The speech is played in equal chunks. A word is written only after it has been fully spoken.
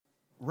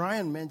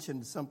Ryan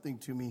mentioned something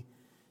to me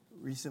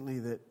recently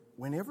that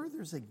whenever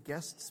there's a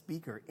guest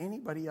speaker,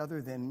 anybody other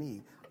than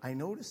me, I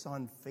notice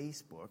on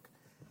Facebook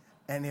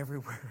and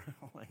everywhere,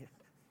 like,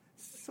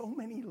 so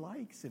many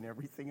likes and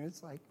everything. And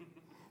it's like,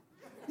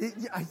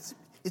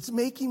 it's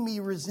making me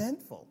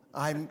resentful.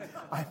 I'm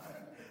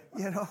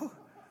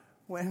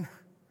when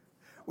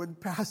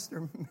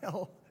Pastor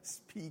Mel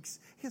speaks,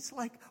 it's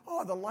like,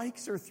 oh, the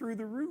likes are through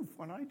the roof.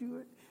 When I do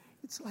it,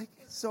 it's like,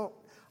 so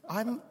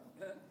I'm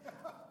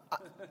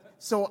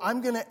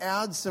going to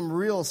add some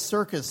real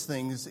circus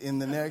things in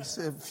the next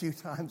few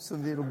times, so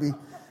that it'll be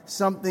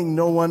something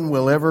no one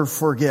will ever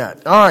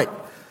forget. All right.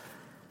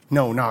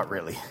 No, not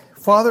really.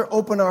 Father,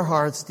 open our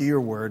hearts to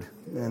your word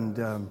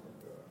and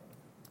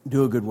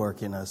do a good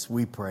work in us,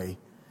 we pray,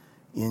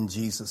 in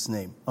Jesus'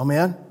 name.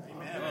 Amen?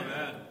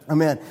 Amen.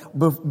 Amen.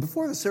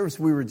 Before the service,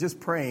 we were just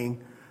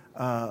praying,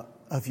 a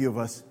few of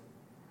us,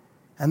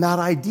 and that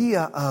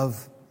idea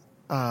of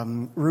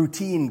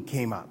routine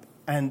came up.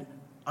 And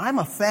I'm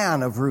a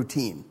fan of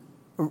routine.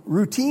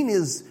 Routine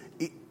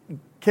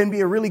can be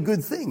a really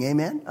good thing,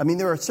 amen? I mean,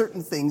 there are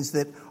certain things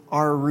that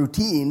are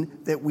routine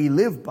that we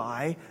live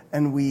by,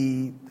 and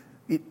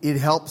it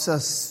helps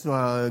us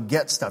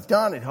get stuff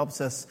done. It helps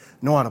us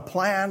know how to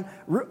plan.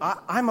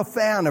 I'm a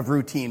fan of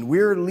routine.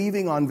 We're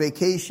leaving on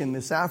vacation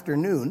this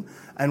afternoon,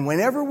 and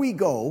whenever we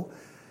go,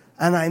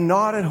 and I'm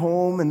not at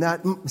home, and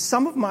that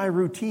some of my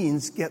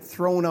routines get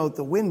thrown out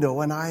the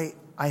window, and I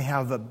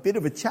have a bit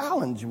of a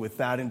challenge with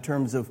that in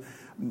terms of,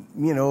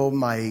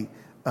 my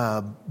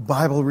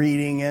Bible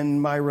reading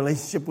and my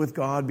relationship with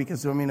God,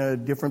 because I'm in a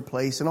different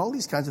place and all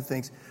these kinds of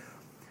things.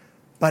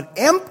 But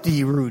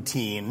empty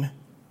routine,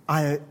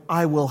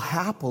 I will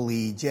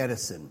happily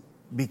jettison,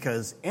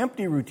 because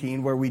empty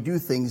routine, where we do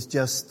things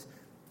just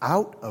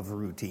out of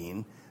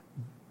routine,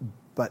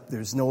 but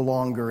there's no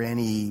longer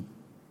any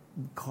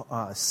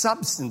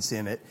substance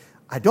in it,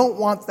 I don't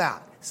want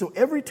that. So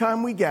every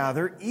time we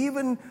gather,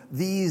 even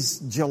these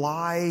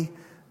July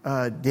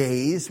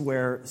days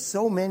where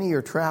so many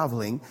are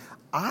traveling,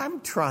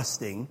 I'm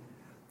trusting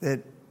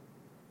that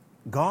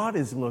God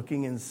is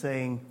looking and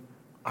saying,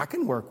 I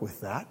can work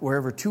with that.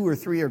 Wherever 2 or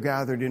 3 are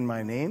gathered in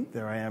my name,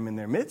 there I am in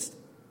their midst.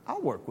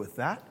 I'll work with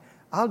that.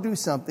 I'll do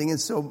something. And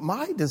so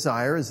my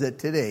desire is that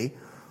today,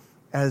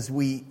 as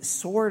we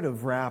sort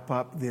of wrap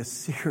up this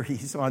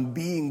series on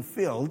being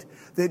filled,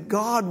 that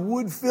God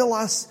would fill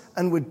us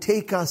and would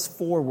take us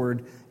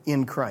forward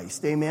in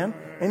Christ. Amen?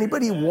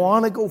 Anybody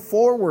want to go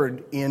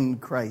forward in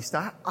Christ?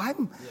 I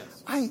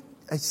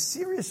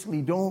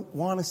seriously don't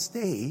want to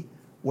stay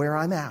where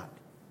I'm at.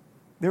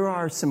 There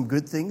are some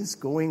good things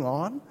going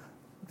on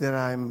that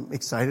I'm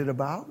excited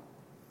about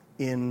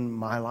in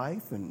my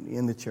life and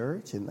in the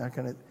church and that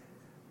kind of,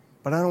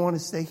 but I don't want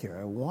to stay here.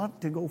 I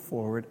want to go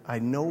forward. I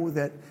know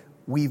that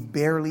we've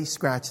barely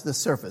scratched the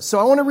surface. So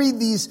I want to read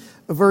these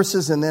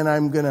verses, and then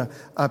I'm going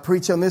to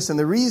preach on this. And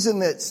the reason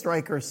that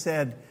Stryker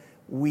said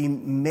we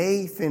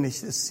may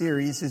finish this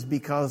series is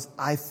because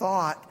I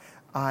thought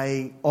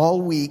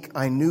all week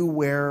I knew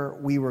where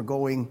we were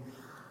going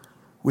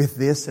with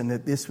this, and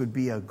that this would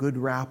be a good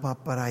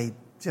wrap-up. But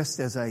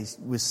as I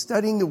was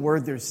studying the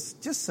Word, there's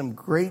just some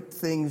great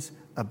things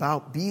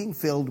about being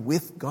filled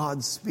with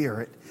God's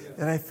Spirit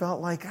that I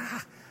felt like,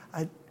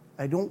 I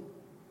don't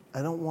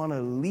want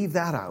to leave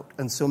that out.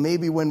 And so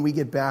maybe when we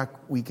get back,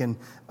 we can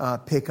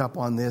pick up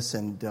on this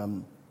and,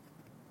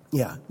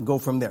 go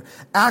from there.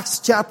 Acts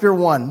chapter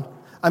 1.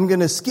 I'm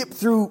going to skip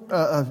through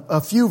a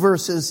few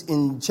verses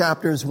in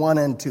chapters 1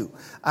 and 2.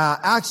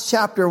 Acts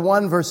chapter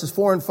 1, verses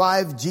 4 and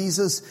 5,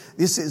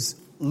 this is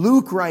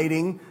Luke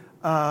writing,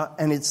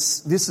 and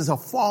this is a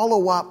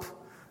follow-up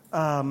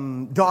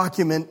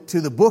document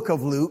to the book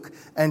of Luke,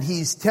 and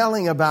he's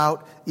telling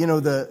about,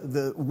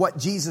 the what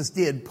Jesus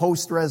did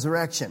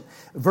post-resurrection.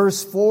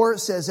 Verse 4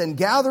 says, and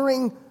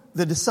gathering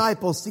the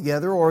disciples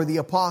together, or the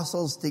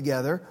apostles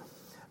together,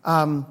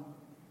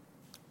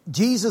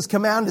 Jesus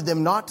commanded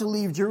them not to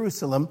leave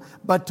Jerusalem,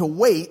 but to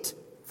wait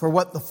for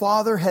what the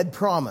Father had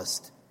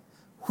promised,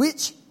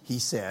 which, he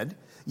said,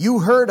 you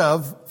heard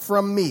of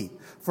from me.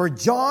 For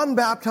John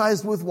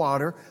baptized with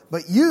water,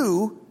 but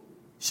you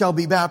shall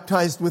be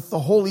baptized with the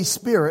Holy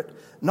Spirit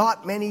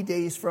not many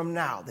days from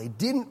now. They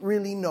didn't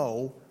really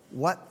know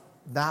what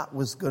that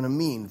was going to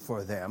mean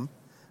for them,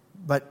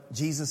 but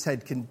Jesus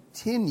had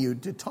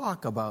continued to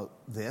talk about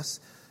this.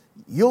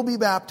 You'll be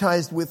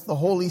baptized with the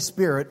Holy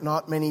Spirit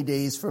not many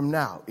days from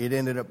now. It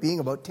ended up being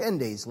about 10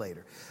 days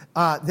later.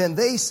 Then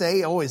they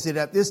say, is it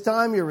at this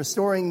time you're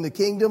restoring the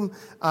kingdom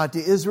to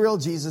Israel?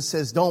 Jesus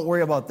says, don't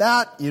worry about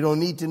that. You don't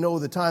need to know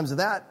the times of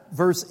that.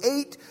 Verse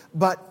 8,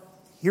 but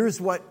here's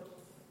what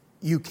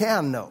you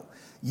can know.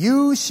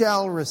 You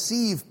shall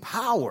receive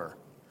power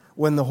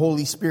when the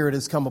Holy Spirit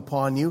has come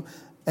upon you,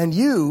 and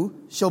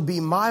you shall be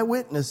my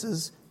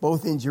witnesses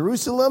both in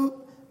Jerusalem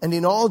and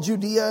in all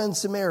Judea and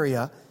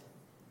Samaria,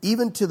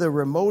 even to the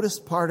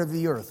remotest part of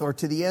the earth, or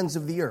to the ends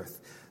of the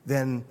earth.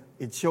 Then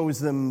It shows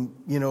them,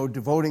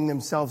 devoting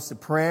themselves to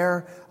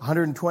prayer.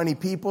 120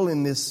 people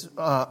in this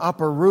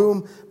upper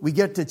room. We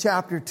get to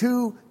chapter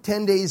 2,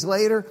 10 days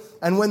later.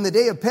 And when the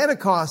day of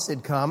Pentecost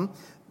had come,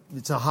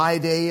 it's a high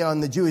day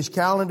on the Jewish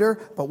calendar,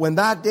 but when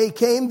that day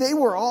came, they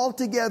were all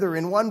together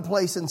in one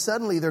place, and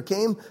suddenly there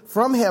came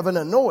from heaven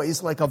a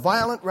noise like a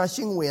violent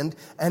rushing wind,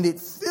 and it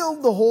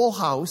filled the whole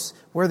house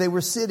where they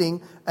were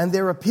sitting, and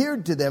there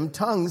appeared to them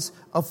tongues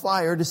of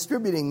fire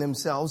distributing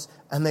themselves,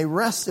 and they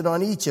rested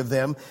on each of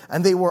them,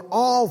 and they were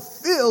all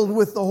filled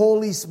with the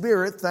Holy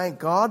Spirit, thank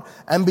God,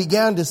 and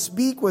began to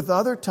speak with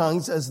other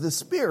tongues as the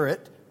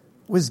Spirit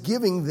was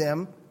giving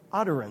them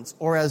utterance,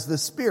 or as the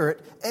Spirit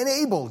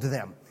enabled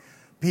them.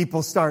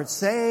 People start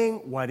saying,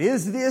 what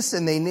is this?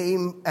 And they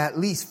name at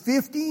least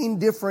 15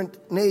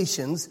 different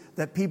nations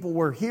that people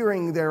were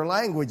hearing their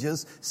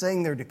languages,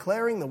 saying they're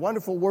declaring the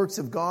wonderful works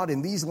of God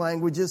in these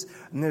languages.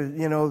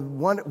 And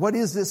what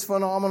is this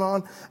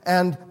phenomenon?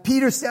 And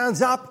Peter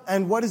stands up,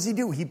 and what does he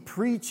do? He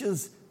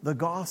preaches the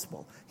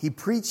gospel. He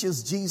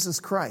preaches Jesus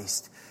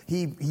Christ.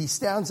 He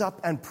stands up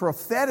and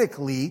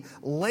prophetically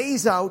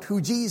lays out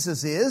who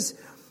Jesus is,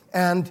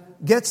 and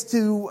gets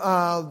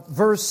to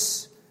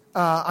verse...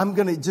 I'm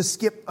going to just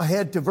skip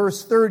ahead to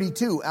verse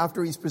 32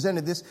 after he's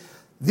presented this.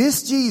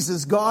 This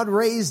Jesus God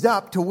raised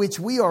up, to which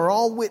we are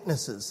all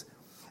witnesses.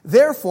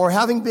 Therefore,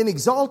 having been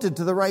exalted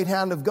to the right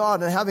hand of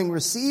God, and having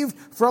received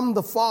from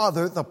the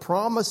Father the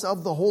promise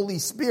of the Holy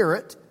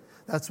Spirit,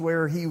 that's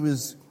where he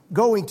was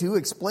going to,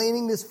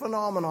 explaining this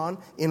phenomenon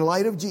in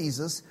light of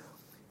Jesus.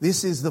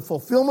 This is the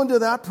fulfillment of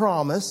that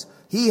promise.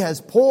 He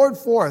has poured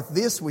forth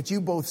this which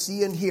you both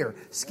see and hear.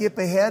 Skip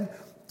ahead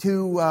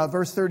to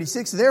verse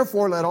 36.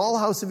 Therefore, let all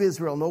house of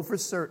Israel know for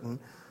certain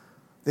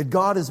that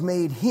God has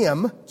made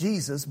him,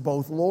 Jesus,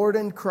 both Lord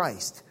and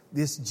Christ,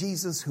 this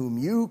Jesus whom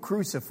you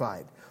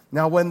crucified.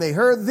 Now, when they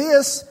heard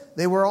this,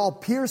 they were all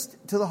pierced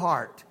to the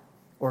heart,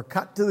 or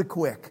cut to the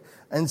quick,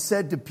 and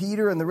said to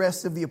Peter and the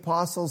rest of the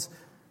apostles,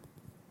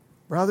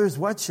 brothers,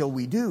 what shall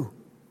we do?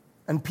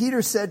 And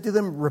Peter said to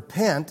them,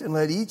 repent, and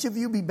let each of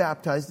you be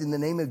baptized in the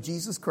name of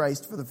Jesus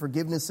Christ for the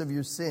forgiveness of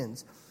your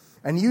sins,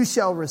 and you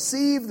shall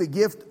receive the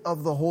gift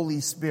of the Holy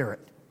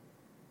Spirit.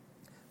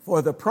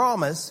 For the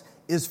promise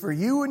is for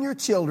you and your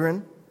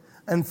children,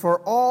 and for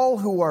all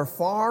who are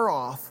far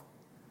off,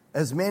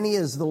 as many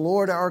as the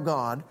Lord our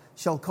God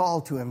shall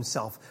call to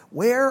himself.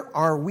 Where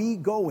are we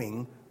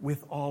going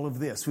with all of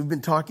this? We've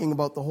been talking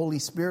about the Holy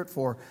Spirit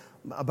for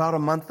about a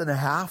month and a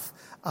half,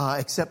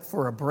 except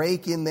for a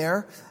break in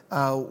there,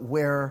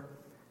 where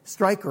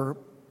Stryker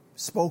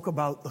spoke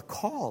about the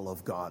call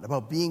of God,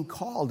 about being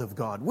called of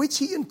God, which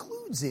he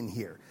includes in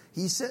here.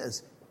 He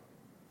says,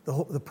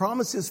 the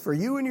promise is for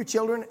you and your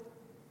children,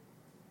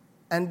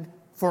 and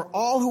for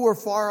all who are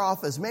far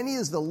off, as many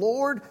as the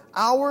Lord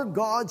our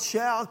God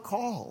shall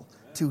call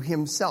to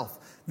himself.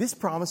 This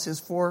promise is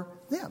for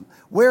them.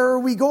 Where are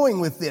we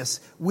going with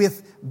this?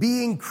 With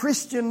being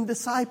Christian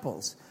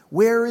disciples.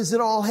 Where is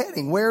it all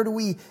heading? Where do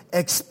we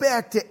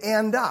expect to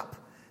end up?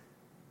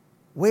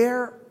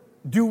 Where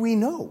do we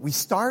know? We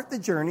start the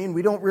journey and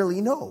we don't really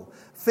know.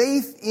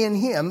 Faith in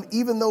him,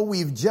 even though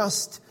we,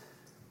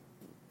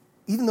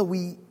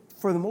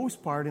 for the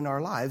most part in our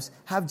lives,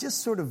 have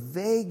just sort of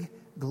vague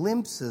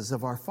glimpses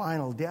of our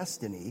final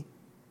destiny,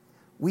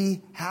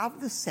 we have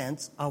the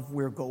sense of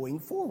we're going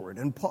forward.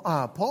 And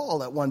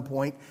Paul at one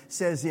point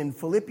says in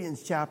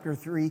Philippians chapter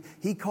 3,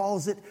 he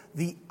calls it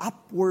the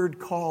upward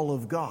call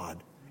of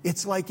God.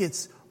 It's like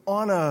it's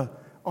on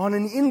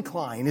an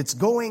incline. It's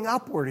going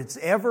upward. It's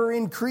ever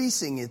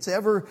increasing. It's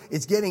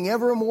getting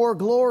ever more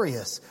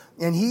glorious.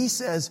 And he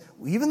says,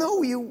 even though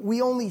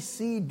we only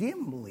see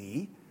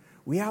dimly,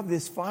 we have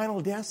this final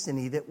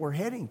destiny that we're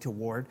heading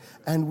toward,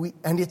 and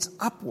it's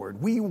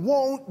upward. We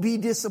won't be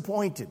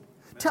disappointed.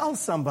 Tell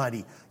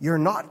somebody, you're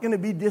not going to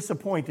be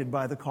disappointed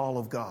by the call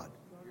of God.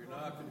 You're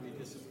not going to be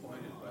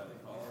disappointed by the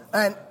call of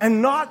God.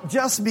 And not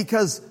just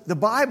because the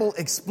Bible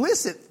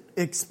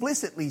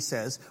explicitly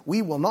says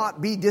we will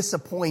not be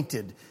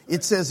disappointed.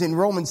 It says in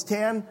Romans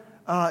 10,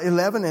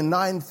 11 and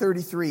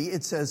 9:33,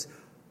 it says,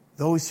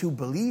 those who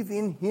believe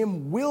in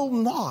him will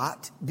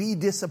not be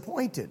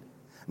disappointed.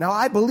 Now,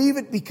 I believe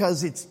it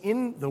because it's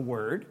in the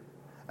Word,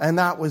 and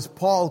that was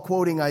Paul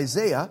quoting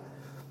Isaiah.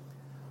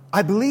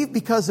 I believe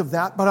because of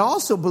that, but I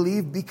also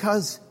believe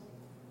because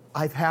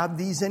I've had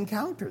these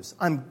encounters.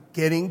 I'm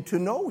getting to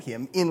know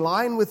him in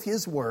line with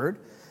his Word,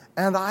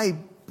 and I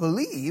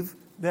believe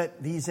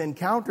that these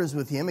encounters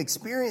with him,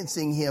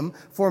 experiencing him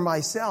for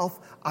myself,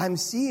 I'm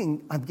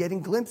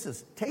getting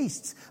glimpses,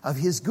 tastes of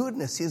his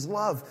goodness, his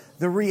love,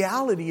 the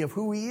reality of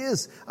who he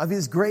is, of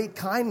his great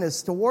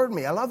kindness toward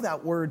me. I love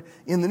that word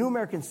in the New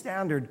American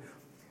Standard,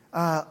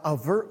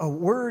 a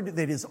word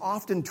that is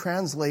often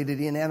translated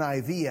in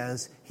NIV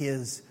as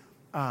his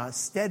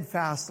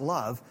steadfast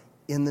love.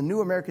 In the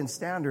New American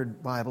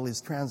Standard Bible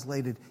is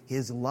translated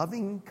his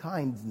loving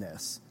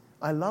kindness.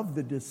 I love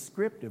the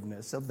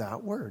descriptiveness of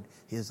that word,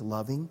 his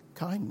loving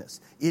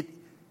kindness.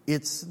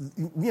 It's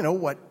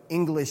what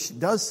English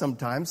does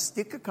sometimes,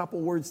 stick a couple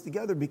words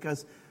together,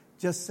 because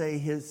just say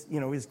his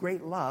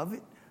great love,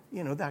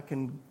 that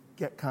can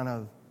get kind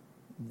of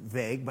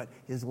vague, but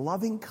his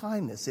loving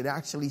kindness, it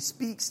actually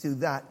speaks to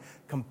that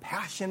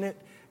compassionate,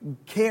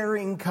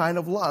 caring kind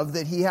of love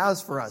that he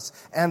has for us.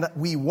 And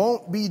we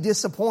won't be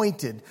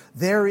disappointed.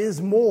 There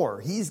is more.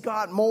 He's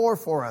got more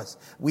for us.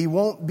 We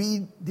won't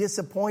be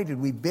disappointed.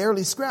 We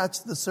barely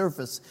scratched the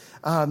surface.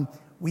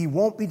 We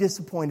won't be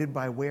disappointed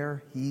by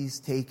where he's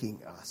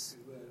taking us,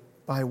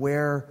 by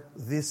where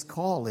this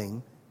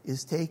calling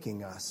is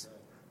taking us,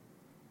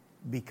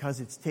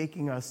 because it's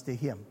taking us to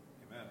him.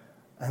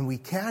 And we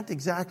can't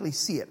exactly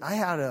see it. I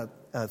had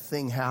a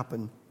thing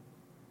happen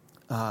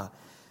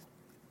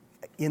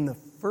in the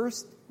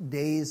first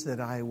days that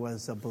I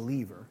was a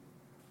believer.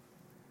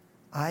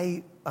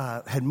 I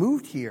had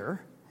moved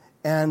here,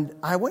 and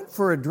I went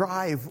for a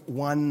drive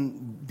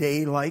one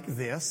day like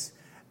this,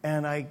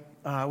 and I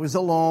was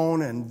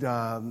alone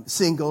and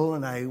single,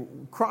 and I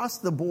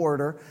crossed the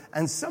border,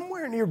 and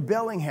somewhere near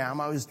Bellingham,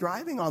 I was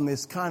driving on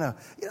this kind of,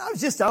 I was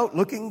just out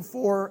looking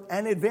for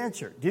an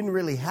adventure. Didn't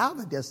really have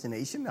a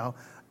destination. Now,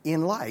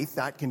 in life,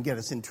 that can get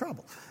us in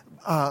trouble.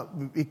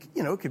 It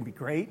can be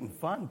great and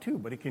fun too,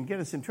 but it can get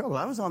us in trouble.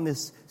 I was on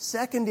this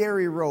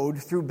secondary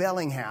road through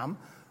Bellingham,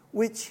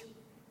 which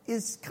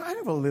is kind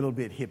of a little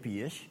bit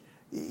hippie-ish.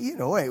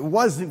 It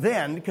wasn't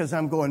then, because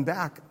I'm going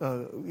back,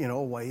 a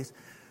ways.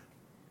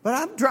 But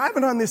I'm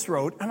driving on this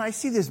road, and I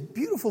see this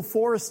beautiful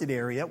forested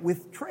area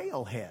with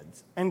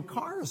trailheads, and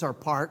cars are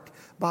parked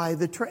by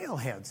the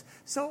trailheads.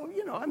 So,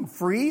 I'm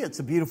free. It's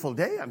a beautiful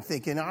day. I'm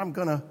thinking I'm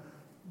going to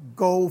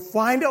go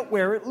find out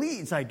where it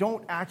leads. I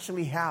don't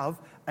actually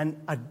have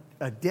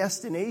a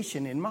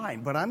destination in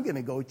mind, but I'm going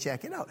to go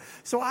check it out.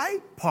 So I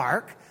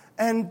park,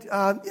 and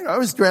I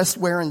was dressed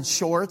wearing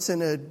shorts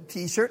and a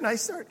T-shirt, and I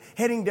start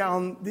heading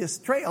down this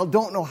trail.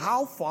 Don't know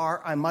how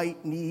far I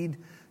might need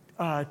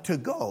to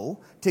go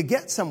to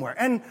get somewhere.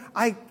 And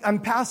I'm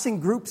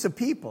passing groups of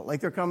people. Like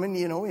they're coming,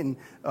 in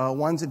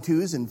ones and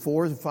twos and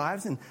fours and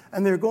fives, and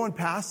they're going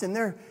past, and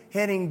they're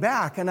heading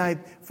back. And I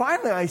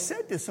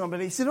said to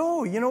somebody, I said,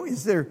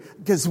 is there,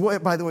 because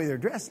by the way they're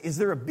dressed, is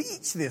there a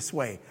beach this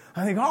way?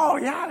 I think, oh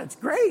yeah, that's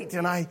great.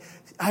 And I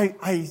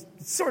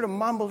sort of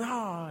mumbled,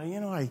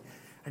 I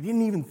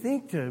didn't even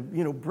think to,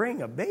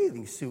 bring a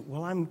bathing suit.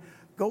 Well, I'm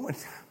going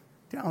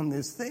down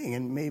this thing,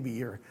 and maybe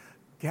you're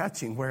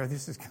catching where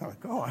this is going to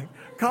go. I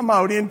come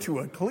out into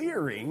a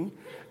clearing,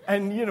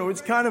 and,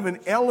 it's kind of an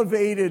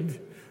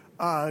elevated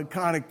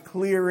kind of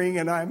clearing,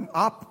 and I'm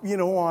up,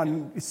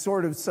 on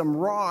sort of some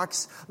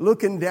rocks,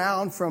 looking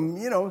down from,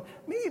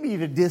 maybe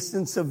the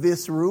distance of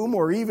this room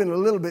or even a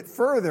little bit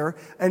further,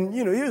 and,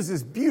 here's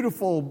this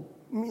beautiful,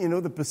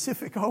 the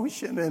Pacific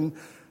Ocean,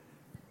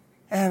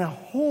 and a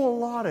whole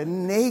lot of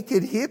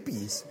naked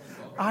hippies.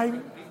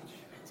 I'm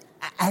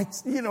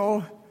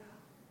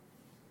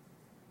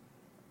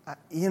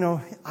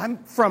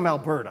from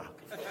Alberta,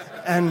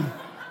 and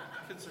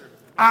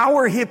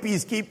our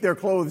hippies keep their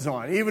clothes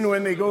on, even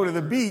when they go to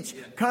the beach,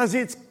 because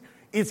it's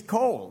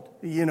cold,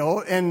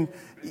 and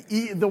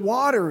the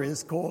water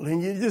is cold,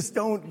 and you just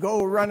don't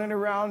go running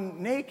around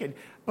naked.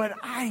 But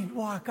I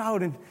walk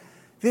out, and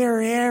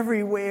they're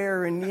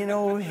everywhere,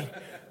 and,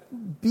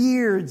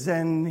 beards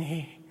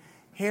and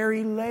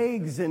hairy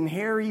legs and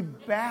hairy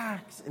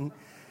backs, and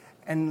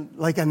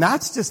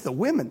that's just the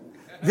women.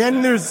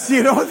 Then there's,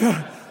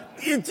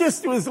 it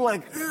just was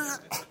like,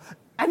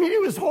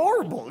 it was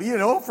horrible,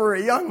 for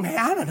a young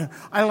man. And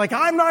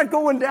I'm not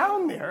going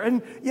down there.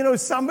 And,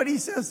 somebody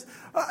says,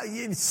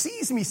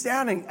 sees me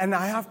standing, and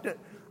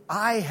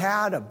I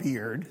had a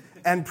beard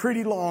and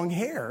pretty long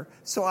hair.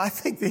 So I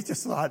think they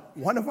just thought,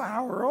 one of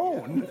our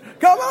own.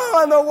 Come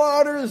on, the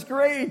water is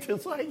great.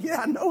 It's like,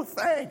 yeah, no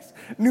thanks.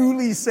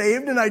 Newly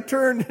saved. And I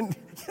turned and,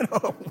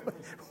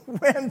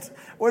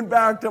 went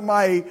back to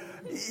my,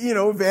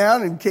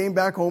 van and came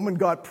back home and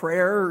got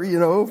prayer,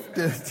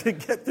 to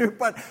get through.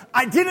 But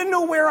I didn't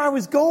know where I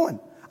was going.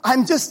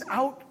 I'm just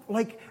out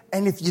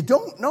and if you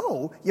don't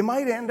know, you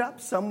might end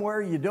up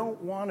somewhere you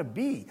don't want to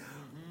be.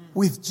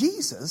 With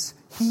Jesus,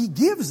 he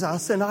gives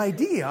us an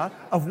idea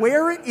of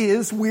where it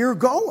is we're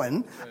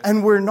going,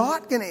 and we're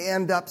not going to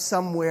end up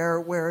somewhere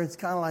where it's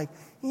kind of like,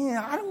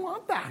 I don't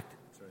want that.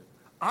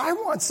 I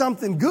want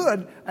something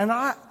good,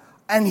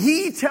 and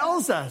he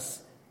tells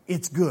us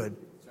it's good.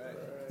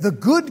 The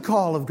good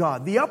call of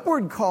God, the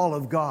upward call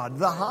of God,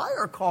 the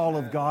higher call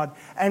of God,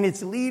 and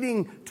it's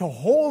leading to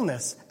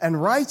wholeness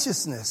and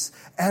righteousness,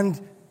 and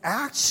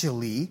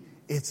actually,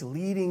 it's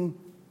leading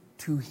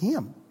to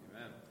him.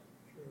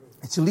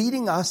 It's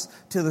leading us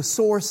to the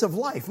source of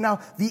life. Now,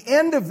 the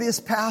end of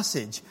this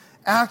passage,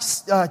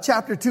 Acts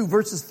chapter 2,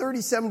 verses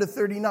 37 to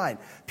 39.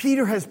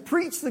 Peter has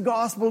preached the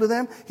gospel to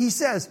them. He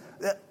says,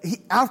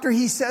 after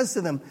he says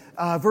to them,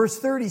 verse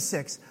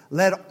 36,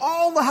 let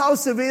all the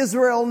house of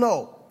Israel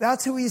know.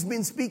 That's who he's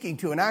been speaking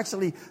to. And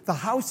actually, the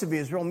house of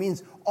Israel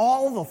means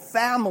all the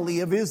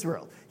family of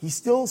Israel. He's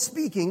still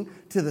speaking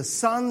to the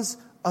sons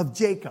of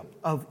Jacob,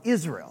 of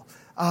Israel.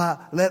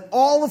 Let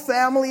all the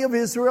family of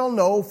Israel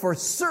know for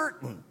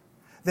certain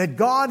that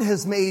God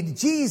has made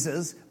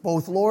Jesus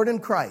both Lord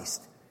and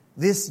Christ.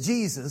 This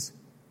Jesus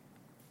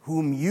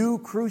whom you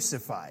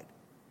crucified.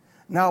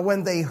 Now,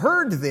 when they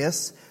heard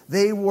this,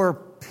 they were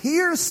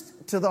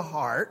pierced to the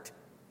heart.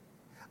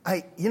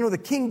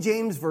 The King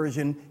James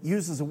Version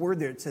uses a word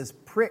there. It says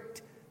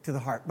pricked to the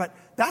heart. But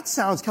that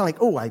sounds kind of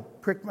like, oh, I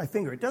pricked my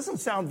finger. It doesn't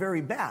sound very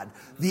bad.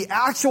 The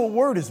actual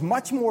word is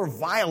much more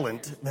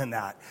violent than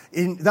that.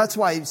 That's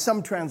why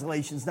some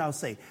translations now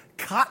say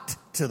cut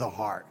to the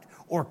heart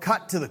or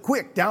cut to the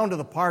quick, down to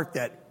the part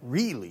that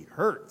really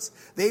hurts.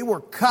 They were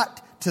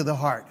cut to the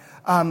heart,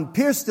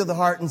 pierced to the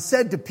heart, and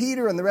said to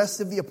Peter and the rest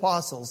of the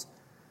apostles,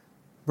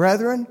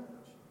 "Brethren,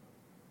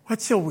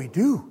 what shall we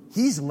do?"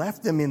 He's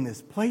left them in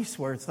this place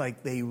where it's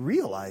like they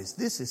realize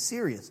this is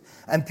serious.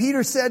 And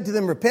Peter said to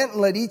them, "Repent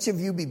and let each of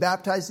you be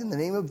baptized in the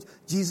name of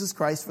Jesus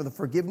Christ for the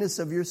forgiveness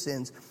of your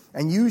sins,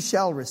 and you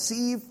shall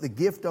receive the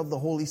gift of the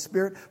Holy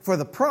Spirit. For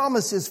the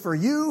promise is for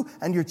you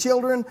and your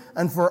children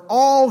and for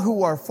all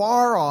who are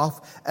far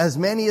off, as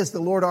many as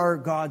the Lord our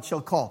God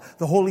shall call."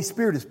 The Holy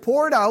Spirit is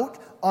poured out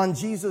on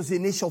Jesus'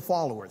 initial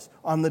followers,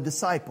 on the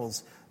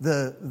disciples.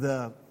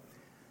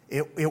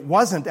 It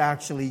wasn't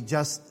actually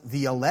just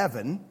the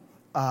 11.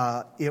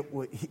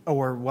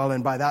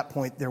 And by that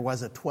point there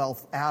was a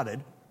 12th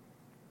added.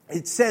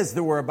 It says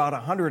there were about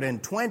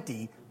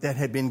 120 that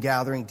had been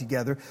gathering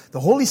together. The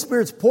Holy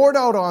Spirit's poured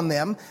out on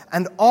them,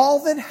 and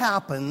all that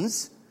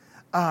happens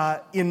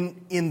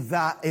in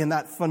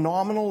that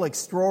phenomenal,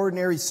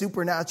 extraordinary,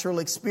 supernatural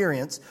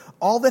experience,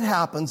 all that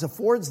happens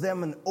affords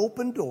them an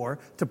open door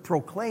to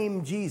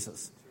proclaim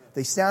Jesus.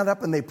 They stand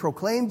up and they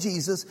proclaim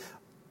Jesus,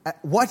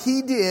 what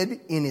he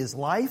did in his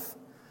life,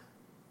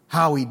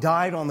 how he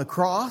died on the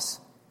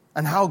cross,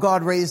 and how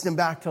God raised him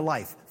back to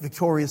life,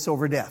 victorious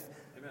over death.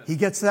 Amen. He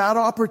gets that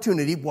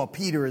opportunity. Well,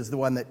 Peter is the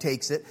one that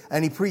takes it,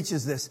 and he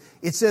preaches this.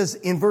 It says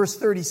in verse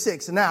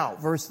 36,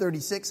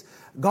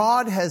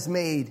 God has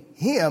made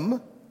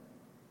him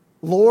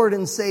Lord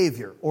and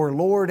Savior, or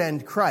Lord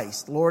and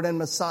Christ, Lord and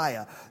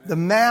Messiah, the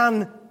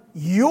man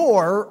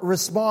you're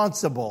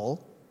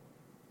responsible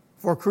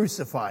for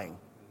crucifying.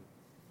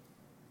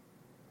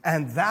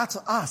 And that's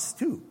us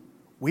too.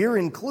 We're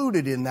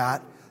included in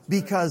that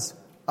because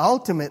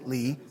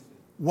ultimately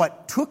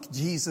what took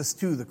Jesus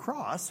to the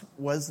cross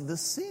was the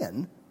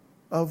sin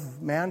of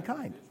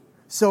mankind.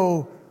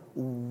 So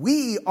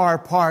we are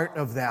part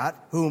of that,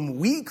 whom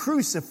we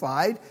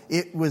crucified.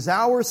 It was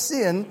our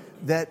sin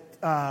that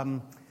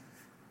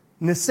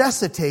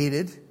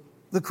necessitated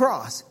the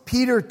cross.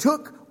 Peter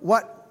took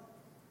what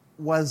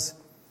was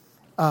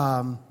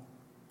a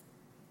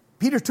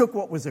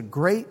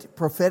great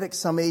prophetic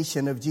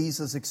summation of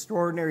Jesus'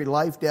 extraordinary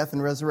life, death,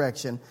 and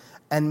resurrection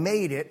and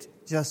made it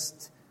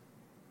just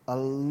a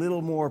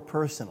little more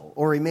personal.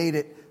 Or he made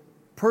it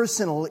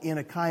personal in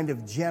a kind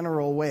of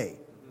general way.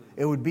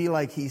 It would be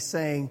like he's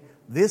saying,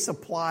 this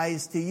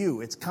applies to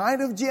you. It's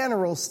kind of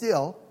general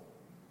still,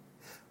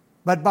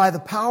 but by the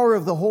power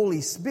of the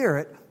Holy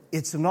Spirit,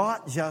 it's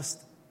not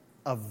just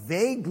a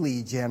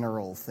vaguely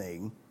general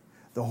thing.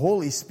 The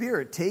Holy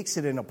Spirit takes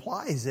it and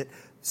applies it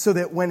so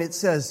that when it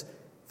says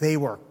they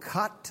were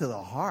cut to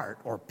the heart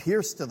or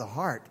pierced to the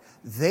heart,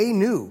 they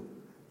knew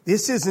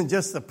this isn't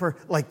just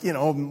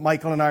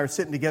Michael and I are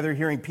sitting together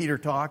hearing Peter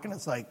talk, and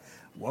it's like,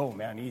 whoa,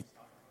 man, you really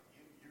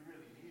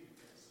needed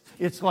this.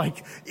 It's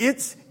like,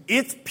 it's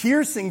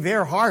piercing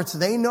their hearts.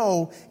 They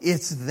know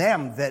it's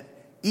them, that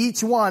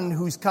each one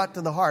who's cut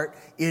to the heart,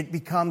 it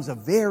becomes a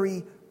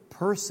very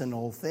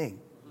personal thing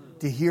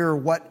to hear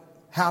what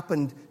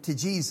happened to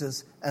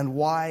Jesus and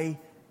why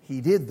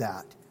he did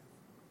that.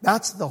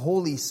 That's the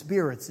Holy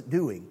Spirit's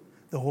doing.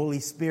 The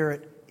Holy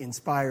Spirit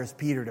inspires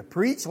Peter to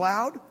preach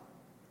loud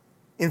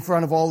in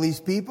front of all these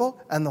people,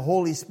 and the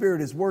Holy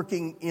Spirit is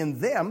working in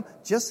them,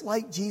 just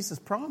like Jesus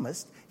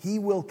promised. He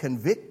will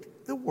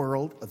convict the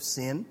world of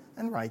sin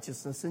and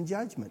righteousness and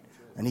judgment.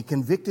 And he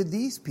convicted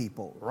these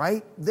people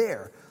right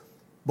there.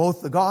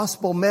 Both the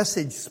gospel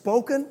message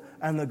spoken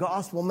and the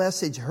gospel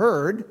message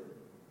heard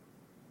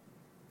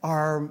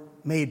are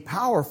made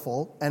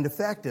powerful and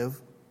effective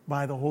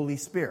by the Holy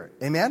Spirit.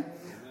 Amen?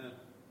 Amen.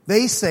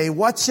 They say,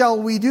 what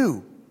shall we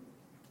do?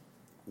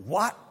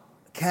 What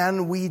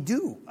can we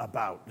do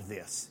about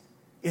this?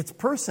 It's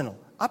personal.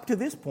 Up to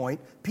this point,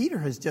 Peter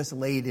has just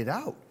laid it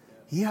out.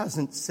 He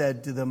hasn't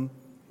said to them,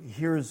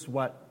 here's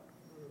what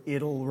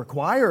it'll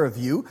require of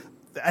you.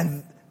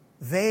 And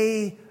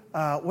they,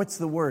 what's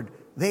the word?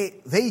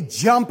 They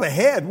jump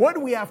ahead. What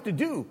do we have to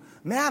do?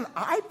 Man,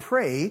 I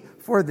pray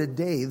for the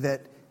day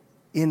that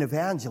in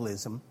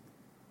evangelism,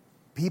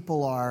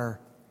 people are,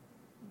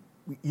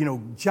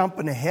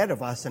 jumping ahead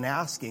of us and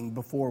asking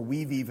before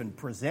we've even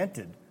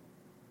presented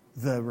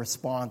the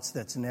response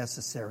that's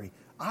necessary.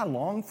 I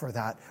long for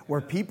that,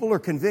 where people are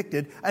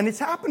convicted. And it's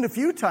happened a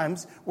few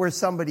times where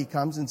somebody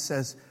comes and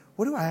says,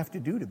 what do I have to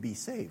do to be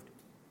saved?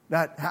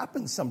 That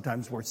happens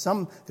sometimes where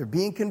they're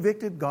being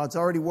convicted, God's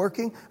already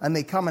working, and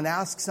they come and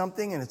ask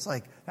something, and it's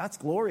like, that's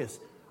glorious.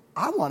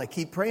 I want to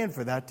keep praying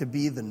for that to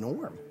be the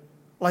norm.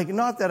 Like,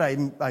 not that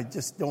I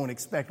just don't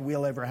expect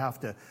we'll ever have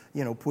to,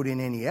 put in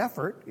any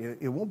effort.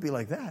 It won't be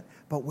like that.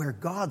 But where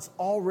God's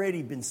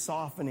already been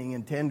softening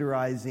and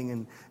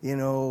tenderizing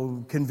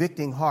and,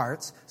 convicting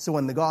hearts. So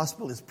when the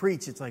gospel is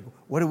preached, it's like,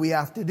 what do we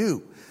have to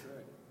do?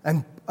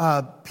 And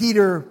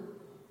Peter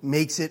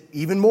makes it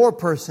even more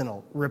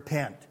personal.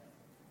 Repent.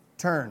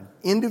 Turn.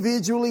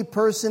 Individually,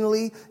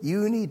 personally,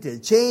 you need to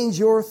change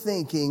your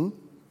thinking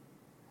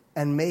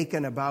and make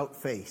an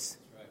about face.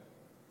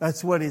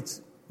 That's what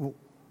it's...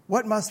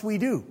 What must we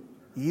do?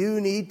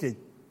 You need to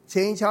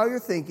change how you're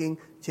thinking,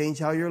 change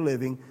how you're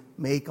living,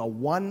 make a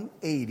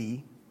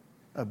 180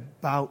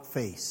 about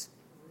face.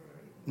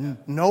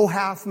 No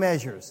half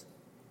measures.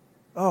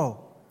 Oh,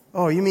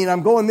 you mean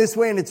I'm going this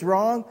way and it's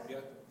wrong? Yeah.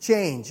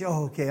 Change.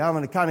 Oh, okay, I'm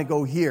going to kind of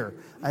go here.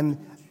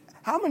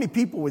 How many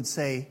people would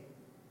say,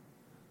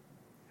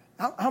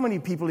 how many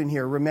people in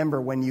here remember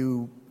when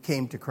you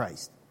came to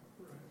Christ?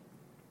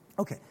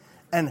 Okay.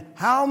 And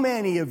how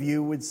many of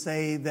you would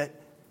say that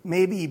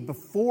maybe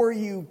before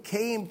you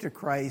came to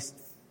Christ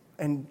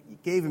and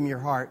gave him your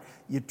heart,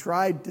 you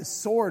tried to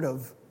sort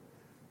of,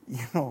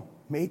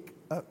 make,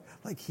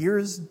 like,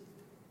 here's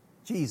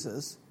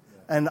Jesus,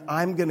 and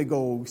I'm going to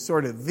go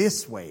sort of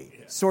this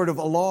way, sort of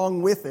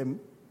along with him.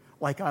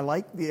 Like, I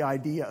like the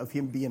idea of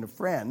him being a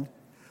friend,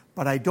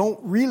 but I don't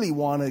really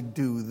want to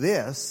do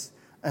this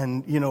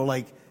and,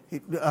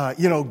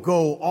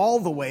 go all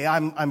the way.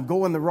 I'm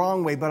going the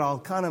wrong way, but I'll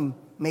kind of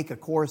make a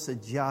course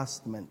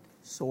adjustment,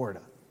 sort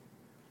of.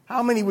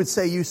 How many would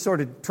say you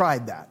sort of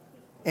tried that?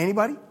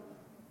 Anybody?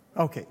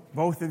 Okay,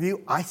 both of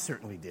you? I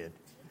certainly did.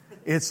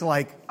 It's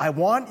like, I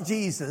want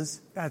Jesus.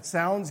 That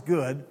sounds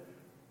good.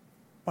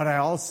 But I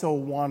also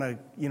want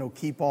to,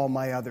 keep all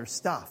my other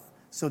stuff.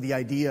 So the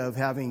idea of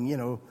having,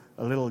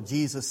 a little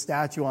Jesus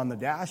statue on the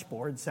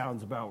dashboard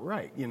sounds about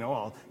right.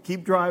 I'll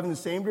keep driving the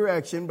same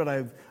direction, but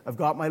I've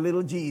got my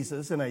little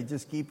Jesus, and I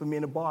just keep him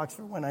in a box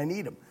for when I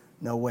need him.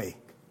 No way.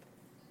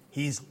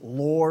 He's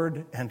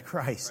Lord and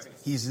Christ.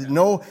 He's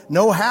no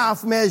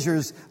half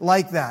measures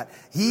like that.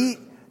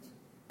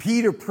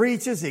 Peter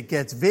preaches, it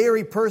gets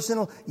very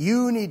personal.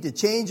 You need to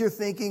change your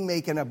thinking,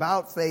 make an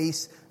about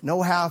face,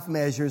 no half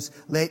measures.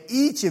 Let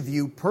each of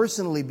you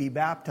personally be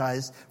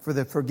baptized for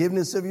the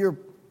forgiveness of your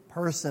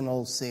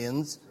personal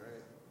sins.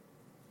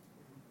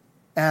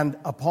 And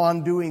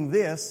upon doing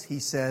this, he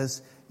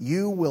says,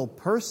 you will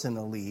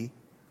personally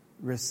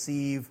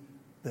receive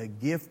the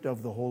gift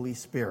of the Holy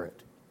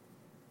Spirit.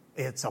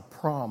 It's a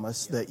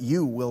promise that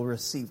you will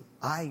receive.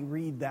 I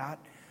read that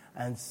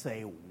and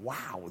say,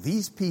 wow,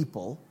 these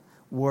people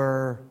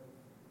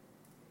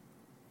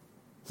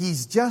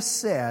he's just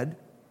said,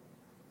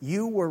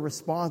 you were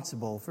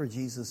responsible for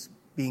Jesus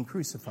being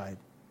crucified.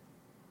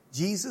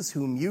 Jesus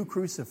whom you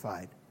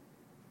crucified.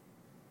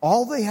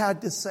 All they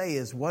had to say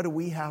is, what do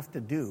we have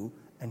to do?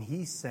 And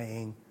he's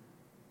saying,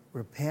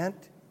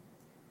 repent,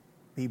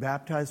 be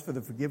baptized for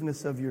the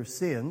forgiveness of your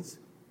sins,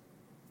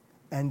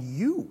 and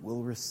you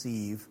will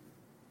receive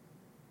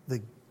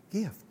the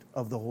gift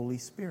of the Holy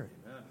Spirit.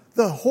 Amen.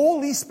 The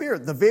Holy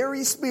Spirit, the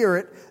very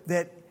Spirit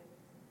that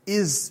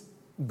is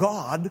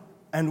God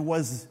and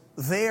was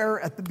there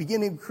at the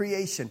beginning of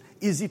creation,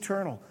 is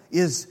eternal,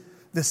 is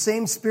the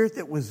same Spirit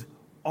that was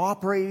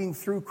operating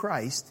through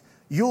Christ.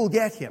 You'll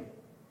get him.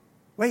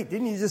 Wait,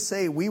 didn't you just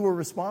say we were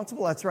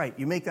responsible? That's right.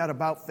 You make that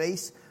about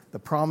face. The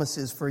promise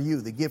is for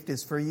you. The gift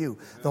is for you.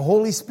 The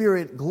Holy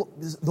Spirit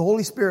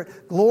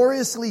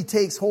gloriously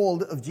takes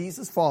hold of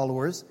Jesus'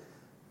 followers.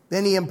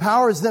 Then he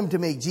empowers them to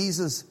make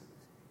Jesus'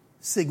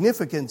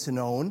 significance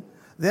known.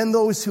 Then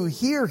those who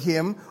hear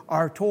him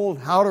are told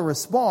how to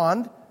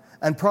respond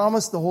and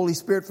promise the Holy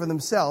Spirit for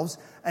themselves.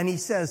 And he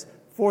says,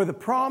 for the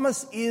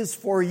promise is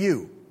for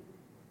you.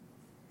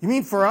 You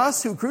mean for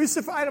us who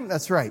crucified him?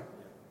 That's right.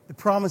 The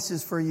promise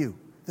is for you.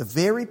 The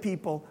very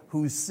people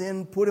whose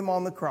sin put him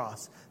on the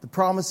cross. The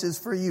promise is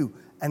for you.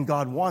 And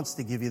God wants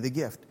to give you the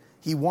gift.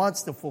 He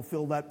wants to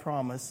fulfill that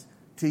promise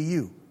to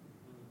you.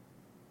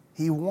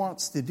 He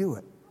wants to do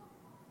it.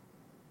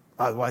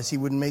 Otherwise, he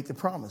wouldn't make the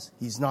promise.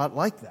 He's not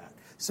like that.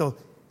 So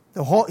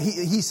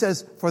he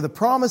says, for the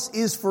promise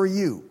is for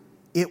you.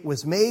 It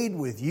was made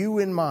with you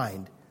in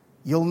mind.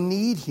 You'll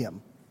need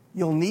him.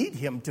 You'll need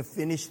him to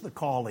finish the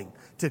calling,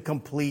 to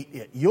complete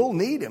it. You'll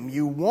need him.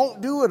 You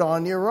won't do it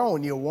on your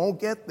own. You won't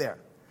get there.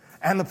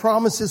 And the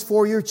promise is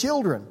for your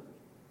children,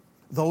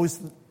 those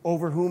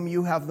over whom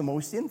you have the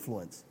most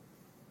influence.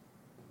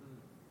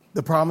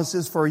 The promise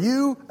is for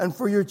you and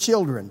for your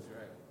children,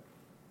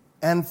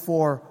 and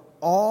for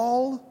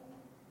all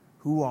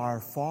who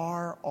are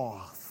far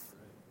off.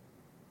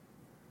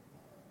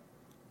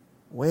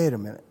 Wait a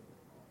minute.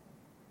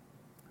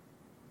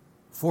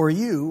 For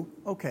you,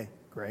 okay,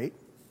 great.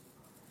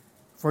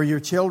 For your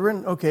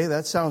children, okay,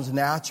 that sounds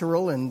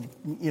natural and,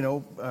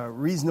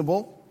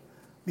 reasonable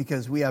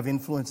because we have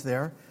influence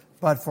there.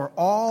 But for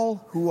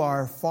all who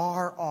are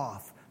far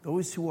off,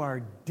 those who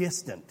are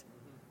distant,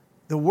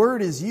 the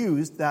word is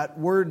used, that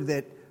word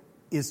that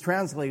is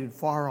translated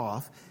far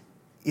off,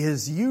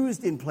 is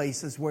used in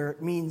places where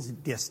it means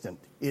distant.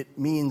 It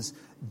means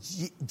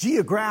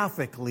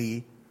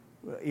geographically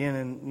in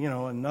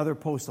another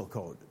postal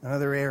code,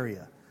 another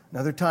area,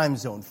 another time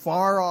zone,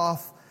 far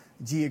off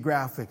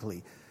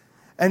geographically.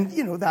 And,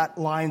 that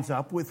lines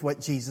up with what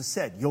Jesus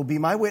said. You'll be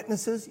my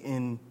witnesses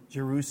in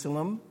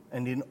Jerusalem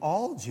and in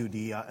all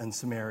Judea and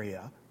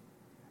Samaria,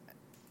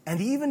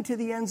 and even to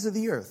the ends of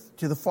the earth,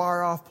 to the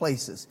far off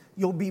places.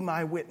 You'll be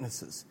my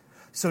witnesses.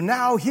 So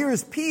now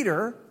here's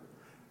Peter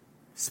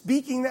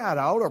speaking that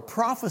out or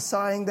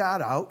prophesying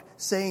that out,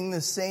 saying the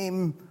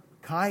same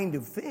kind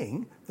of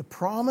thing. The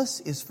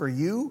promise is for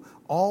you,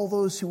 all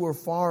those who are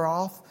far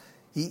off.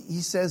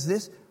 He says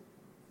this,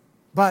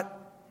 but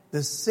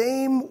the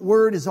same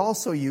word is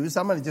also used.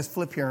 I'm going to just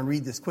flip here and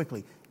read this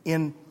quickly.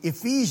 In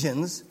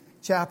Ephesians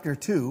chapter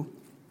 2,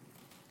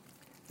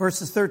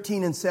 verses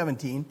 13 and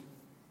 17,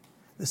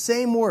 the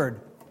same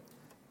word.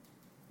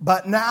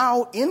 But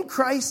now in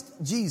Christ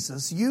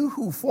Jesus, you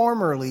who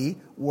formerly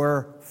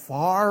were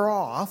far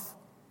off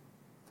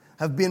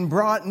have been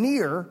brought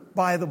near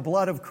by the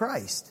blood of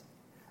Christ.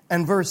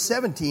 And verse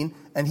 17,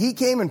 and he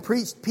came and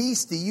preached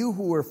peace to you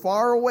who were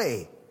far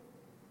away,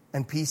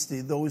 and peace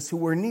to those who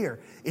were near.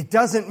 It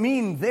doesn't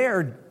mean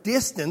their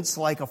distance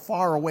like a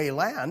faraway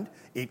land.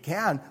 It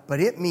can, but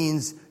it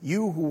means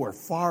you who are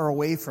far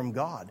away from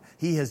God.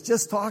 He has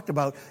just talked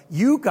about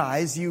you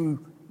guys,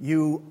 you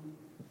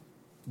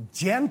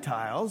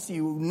Gentiles,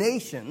 you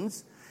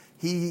nations.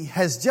 He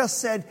has just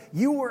said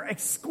you were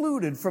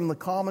excluded from the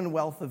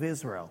commonwealth of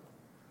Israel.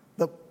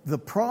 The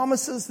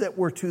promises that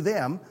were to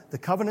them, the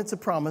covenants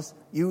of promise,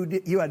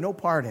 you had no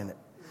part in it.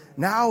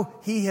 Now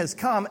he has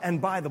come,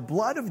 and by the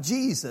blood of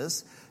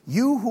Jesus,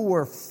 you who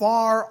were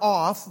far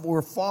off,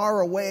 were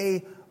far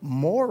away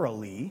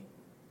morally,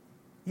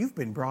 you've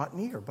been brought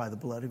near by the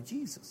blood of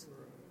Jesus.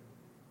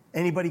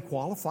 Anybody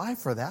qualify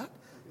for that?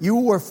 You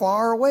were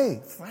far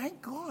away.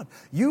 Thank God.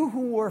 You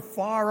who were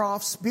far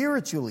off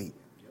spiritually.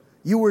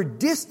 You were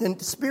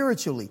distant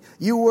spiritually.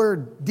 You were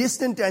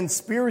distant and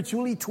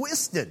spiritually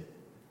twisted.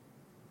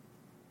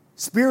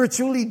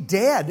 Spiritually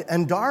dead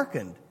and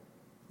darkened.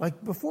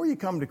 Like before you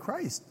come to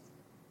Christ,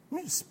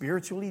 you're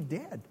spiritually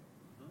dead.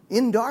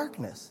 In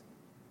darkness.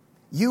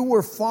 You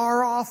were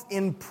far off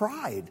in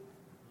pride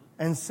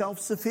and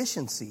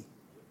self-sufficiency.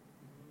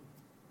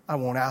 I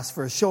won't ask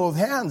for a show of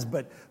hands,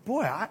 but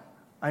boy,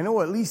 I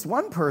know at least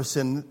one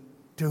person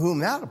to whom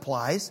that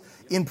applies.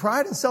 In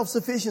pride and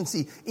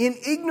self-sufficiency, in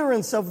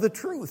ignorance of the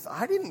truth.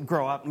 I didn't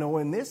grow up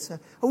knowing this.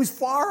 I was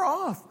far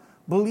off,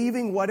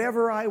 believing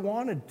whatever I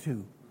wanted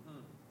to.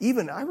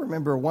 Even I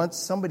remember once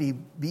somebody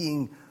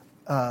being,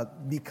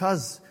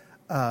 because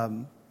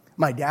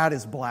my dad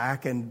is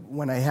black, and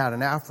when I had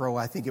an afro,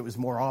 I think it was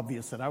more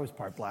obvious that I was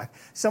part black.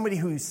 Somebody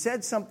who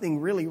said something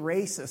really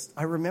racist,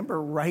 I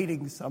remember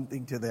writing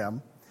something to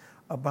them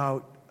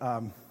about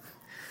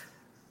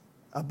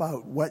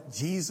what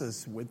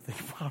Jesus would think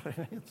about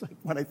it. It's like,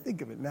 when I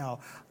think of it now,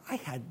 I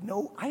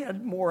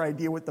had more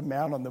idea what the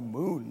man on the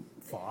moon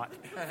thought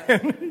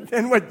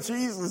than what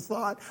Jesus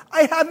thought.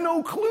 I had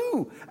no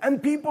clue.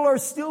 And people are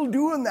still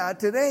doing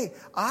that today.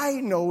 I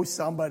know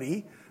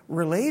somebody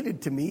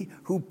related to me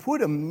who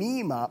put a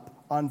meme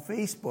up on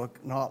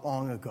Facebook not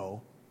long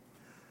ago.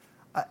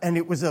 And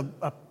it was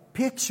a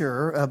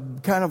picture,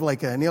 kind of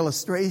like an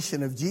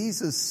illustration of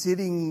Jesus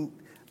sitting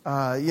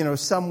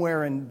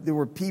somewhere, and there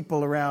were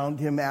people around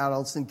him,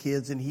 adults and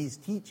kids, and he's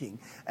teaching.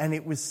 And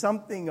it was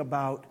something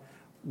about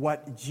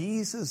what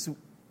Jesus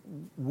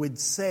would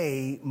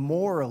say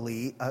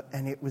morally,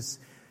 and it was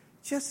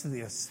just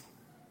this,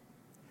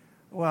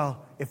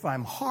 well, if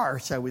I'm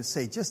harsh, I would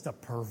say just a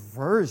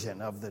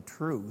perversion of the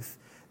truth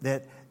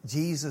that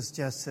Jesus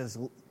just says.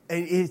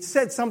 It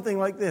said something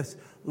like this: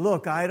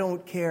 look, I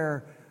don't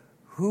care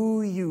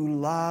who you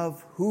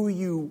love, who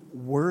you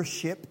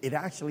worship. It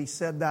actually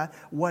said that,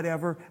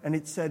 whatever. And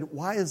it said,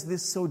 why is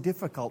this so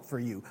difficult for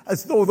you?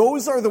 As though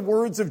those are the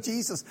words of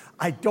Jesus.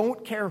 I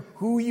don't care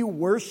who you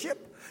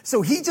worship.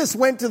 So he just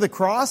went to the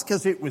cross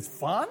because it was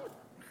fun?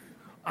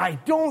 I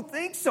don't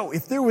think so.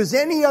 If there was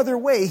any other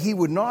way, he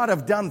would not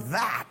have done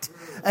that.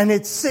 And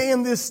it's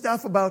saying this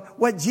stuff about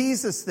what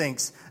Jesus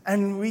thinks.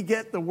 And we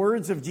get the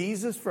words of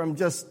Jesus from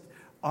just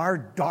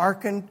our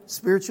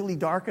spiritually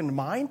darkened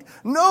mind?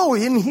 No,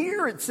 in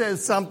here it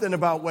says something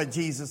about what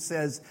Jesus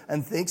says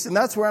and thinks, and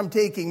that's where I'm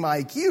taking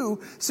my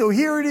cue. So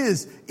here it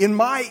is. In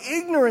my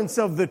ignorance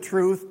of the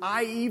truth,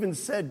 I even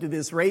said to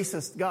this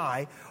racist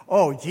guy,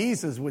 oh,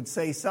 Jesus would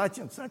say such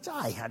and such.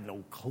 I had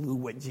no clue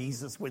what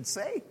Jesus would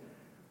say.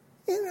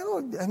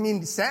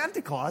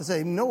 Santa Claus,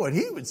 I know what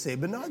he would say,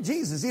 but not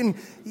Jesus.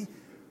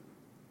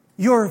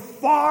 You're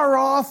far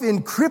off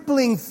in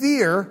crippling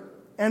fear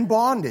and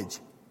bondage.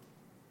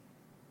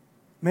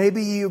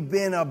 Maybe you've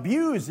been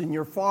abused and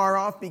you're far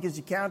off because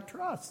you can't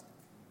trust.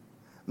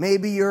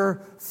 Maybe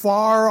you're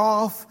far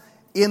off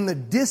in the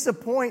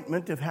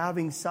disappointment of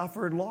having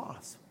suffered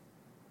loss.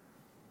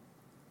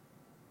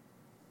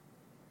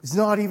 It's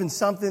not even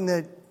something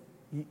that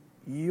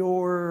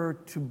you're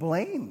to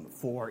blame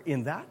for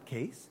in that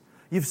case.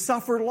 You've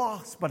suffered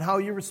loss, but how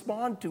you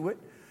respond to it,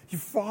 you're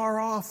far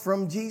off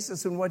from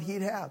Jesus and what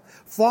he'd have.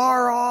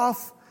 Far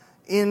off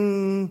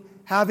in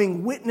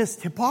having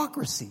witnessed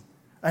hypocrisy.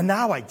 And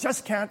now I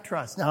just can't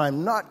trust. Now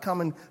I'm not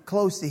coming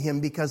close to him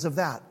because of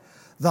that.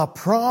 The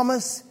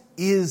promise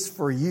is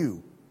for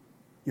you.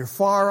 You're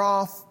far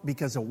off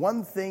because of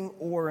one thing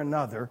or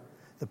another.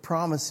 The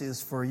promise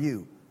is for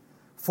you.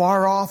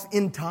 Far off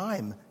in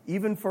time,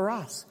 even for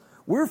us.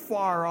 We're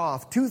far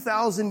off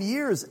 2,000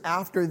 years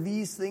after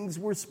these things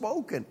were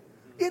spoken.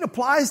 It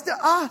applies to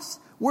us.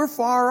 We're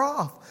far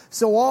off.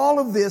 So all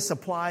of this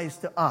applies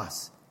to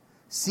us.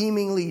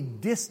 Seemingly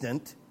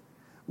distant,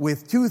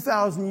 with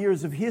 2,000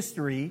 years of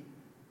history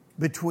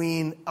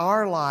between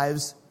our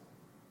lives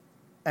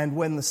and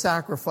when the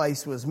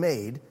sacrifice was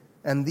made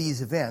and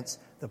these events,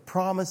 the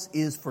promise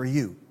is for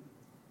you.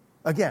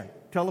 Again,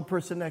 tell the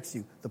person next to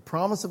you, the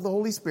promise of the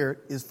Holy Spirit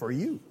is for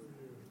you.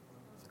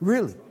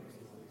 Really.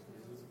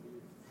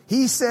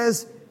 He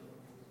says,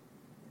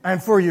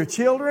 and for your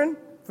children,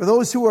 for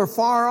those who are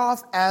far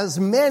off, as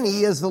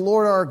many as the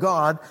Lord our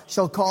God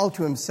shall call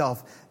to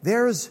himself.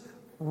 There's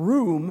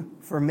room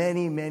for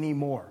many, many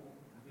more.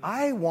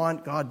 I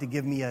want God to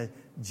give me a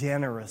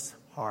generous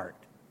heart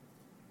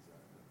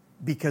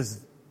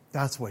because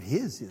that's what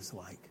his is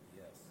like.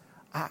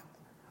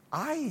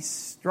 I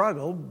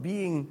struggle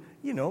being,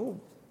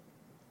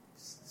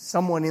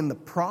 someone in the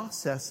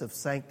process of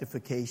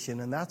sanctification,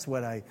 and that's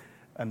what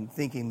I'm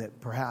thinking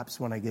that perhaps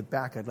when I get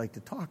back I'd like to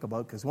talk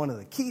about, because one of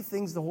the key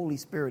things the Holy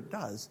Spirit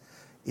does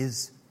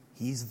is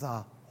he's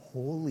the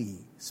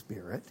Holy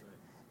Spirit,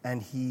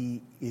 and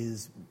he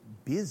is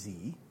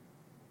busy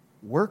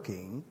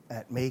working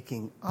at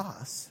making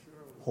us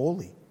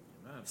holy,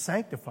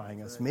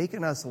 sanctifying us,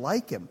 making us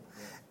like him.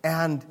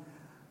 And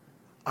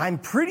I'm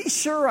pretty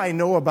sure I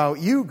know about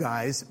you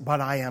guys, but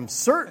I am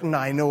certain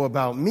I know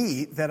about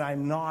me that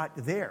I'm not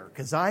there,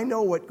 because I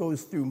know what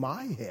goes through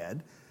my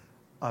head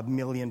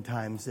 1,000,000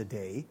 times a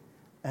day,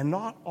 and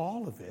not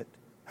all of it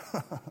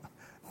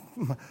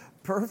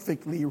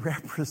perfectly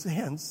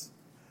represents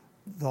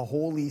the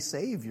Holy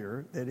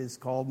Savior that has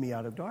called me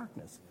out of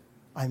darkness.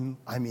 I'm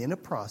in a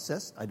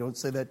process. I don't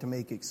say that to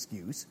make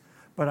excuse,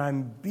 but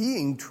I'm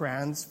being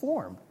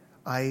transformed.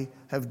 I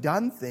have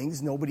done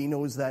things. Nobody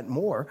knows that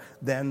more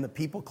than the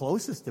people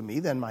closest to me,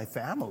 than my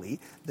family.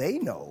 They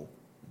know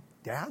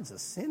Dad's a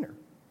sinner.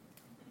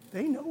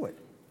 They know it.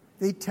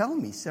 They tell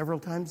me several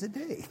times a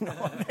day.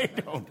 No, they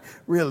don't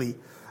really.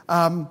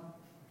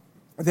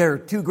 They're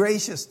too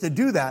gracious to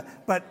do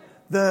that. But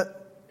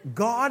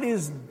God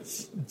is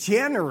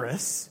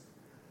generous,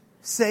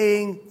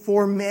 saying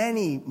for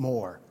many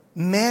more.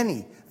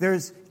 Many.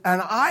 And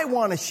I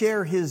want to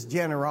share his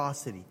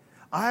generosity.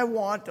 I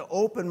want to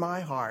open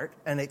my heart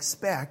and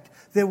expect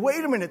that,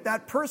 wait a minute,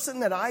 that person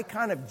that I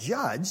kind of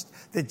judged,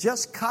 that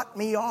just cut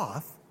me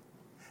off,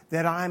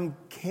 that I'm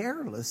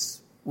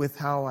careless with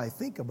how I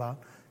think about,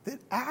 that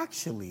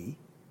actually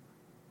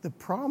the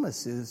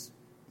promise is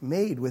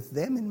made with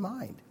them in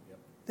mind. Yep.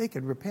 They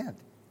could repent.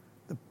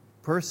 The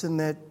person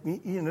that,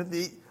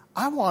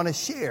 I want to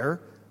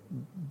share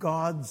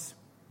God's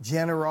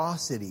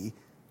generosity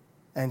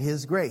and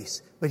his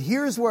grace. But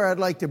here's where I'd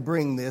like to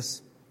bring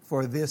this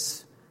for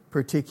this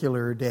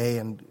particular day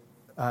and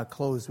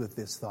close with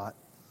this thought.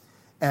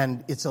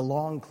 And it's a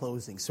long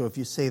closing. So if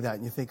you say that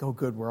and you think, oh,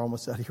 good, we're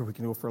almost out of here, we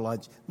can go for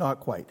lunch. Not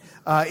quite.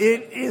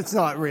 It's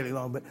not really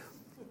long, but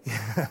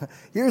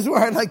here's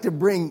where I'd like to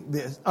bring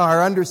this,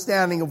 our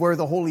understanding of where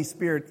the Holy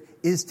Spirit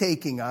is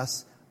taking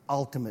us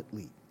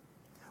ultimately.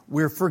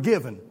 We're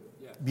forgiven.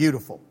 Yeah.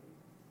 Beautiful.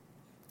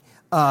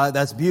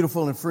 That's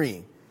beautiful and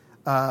freeing.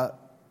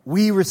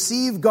 We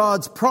receive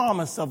God's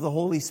promise of the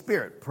Holy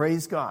Spirit.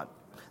 Praise God.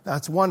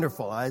 That's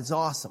wonderful. It's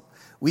awesome.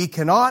 We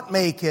cannot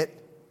make it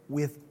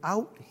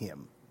without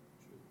him.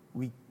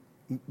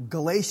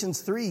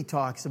 Galatians 3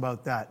 talks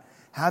about that.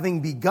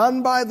 Having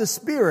begun by the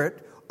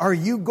Spirit, are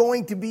you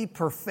going to be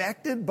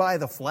perfected by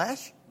the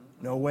flesh?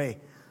 No way.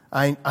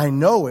 I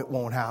know it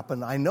won't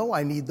happen. I know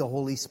I need the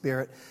Holy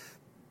Spirit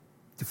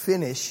to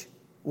finish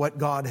what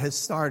God has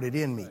started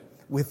in me.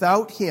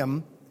 Without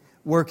him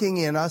working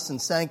in us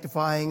and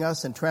sanctifying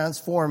us and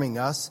transforming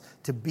us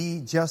to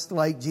be just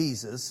like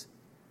Jesus,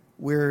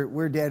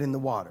 we're dead in the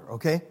water,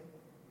 okay?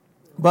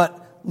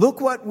 But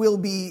look what will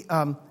be.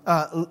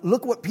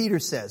 Look what Peter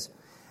says: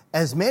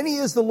 as many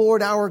as the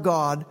Lord our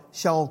God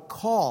shall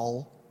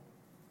call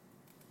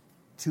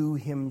to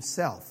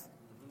himself.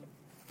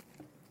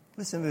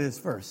 Listen to this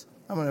verse.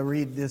 I'm going to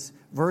read this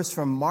verse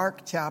from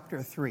Mark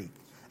chapter 3.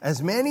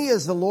 As many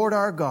as the Lord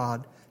our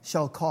God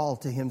shall call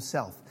to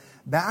himself.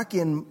 Back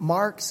in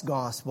Mark's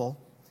gospel,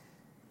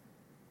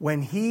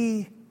 when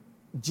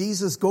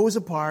Jesus goes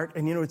apart,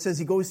 and it says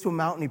he goes to a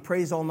mountain, he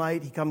prays all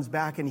night, he comes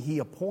back and he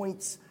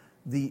appoints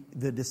the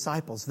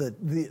disciples,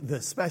 the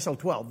special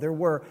 12. There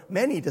were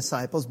many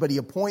disciples, but he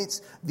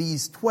appoints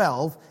these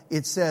 12.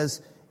 It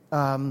says,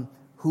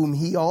 whom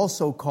he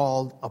also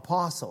called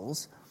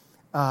apostles,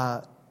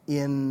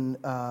 in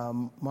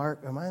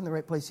Mark, am I in the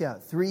right place? Yeah,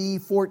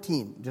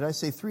 3:14. Did I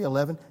say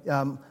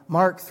 3:11?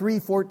 Mark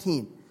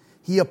 3:14.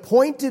 He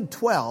appointed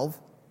 12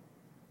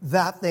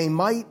 that they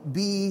might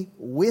be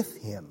with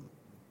him,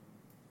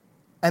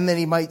 and then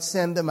he might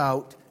send them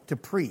out to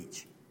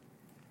preach.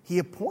 He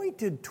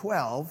appointed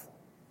 12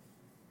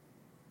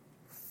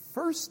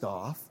 First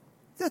off,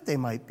 that they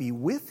might be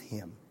with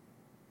him,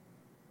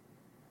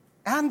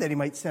 and that he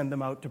might send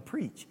them out to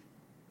preach.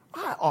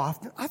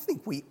 I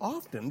think we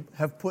often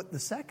have put the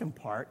second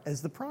part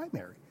as the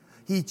primary.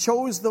 He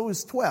chose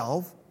those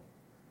 12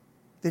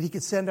 that he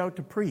could send out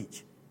to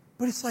preach.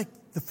 But it's like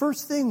the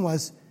first thing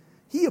was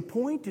he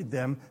appointed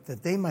them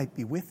that they might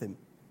be with him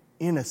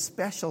in a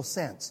special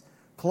sense,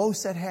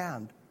 close at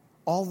hand,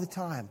 all the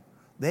time.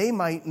 They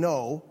might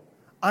know,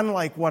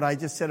 unlike what I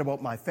just said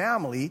about my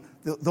family,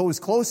 those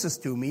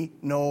closest to me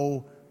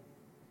know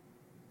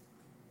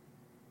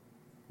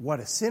what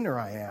a sinner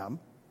I am.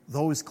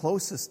 Those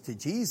closest to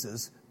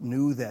Jesus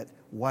knew that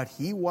what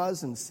he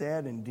was and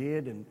said and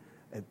did, and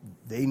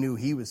they knew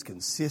he was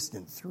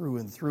consistent through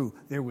and through.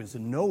 There was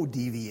no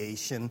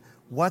deviation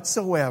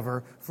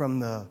whatsoever from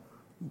the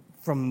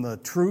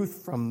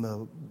truth, from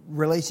the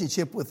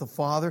relationship with the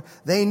Father.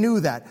 They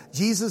knew that.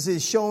 Jesus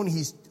is shown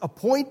he's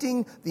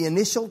appointing the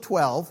initial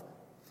 12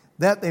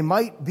 that they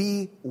might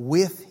be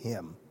with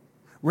him.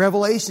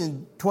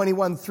 Revelation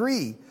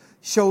 21:3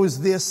 shows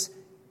this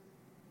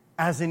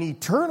as an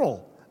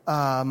eternal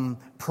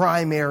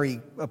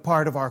primary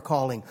part of our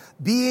calling.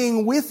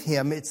 Being with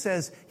him, it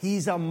says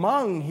he's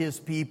among his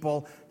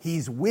people,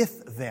 he's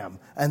with them,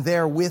 and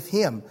they're with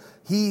him.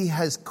 He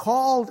has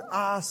called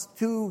us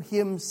to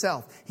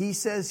himself. He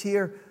says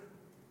here,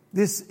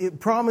 this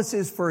promise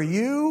is for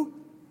you,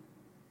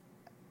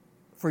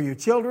 for your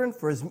children,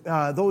 for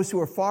those who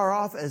are far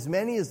off, as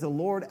many as the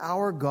Lord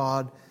our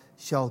God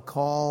shall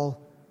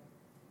call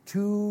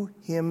to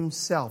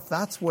himself.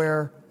 That's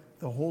where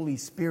the Holy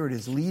Spirit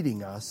is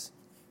leading us,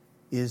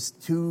 is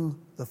to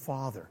the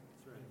Father.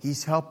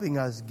 He's helping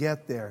us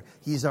get there.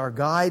 He's our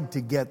guide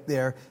to get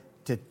there.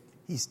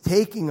 He's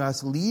taking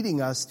us,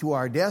 leading us to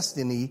our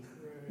destiny,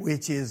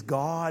 which is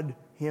God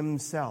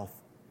himself.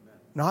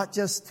 Not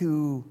just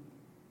to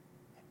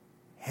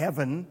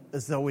heaven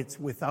as though it's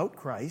without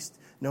Christ.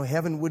 No,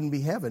 heaven wouldn't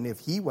be heaven if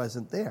he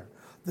wasn't there.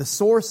 The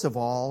source of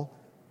all,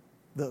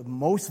 the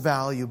most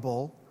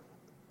valuable,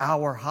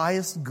 our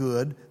highest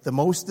good, the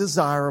most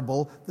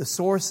desirable, the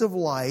source of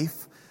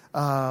life,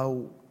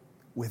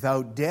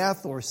 without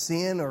death or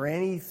sin or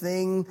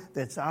anything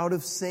that's out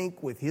of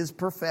sync with his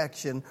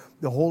perfection.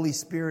 The Holy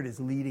Spirit is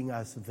leading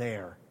us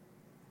there,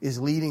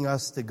 is leading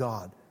us to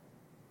God.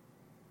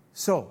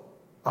 So,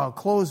 I'll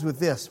close with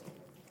this.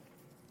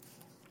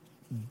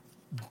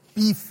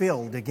 Be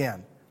filled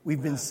again.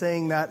 We've been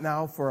saying that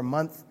now for a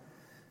month.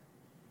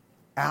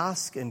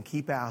 Ask and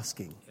keep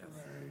asking.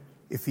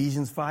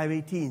 Ephesians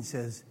 5:18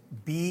 says,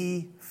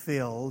 be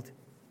filled,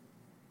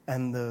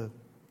 and the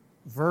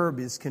verb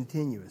is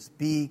continuous.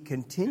 Be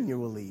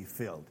continually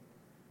filled.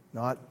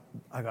 Not,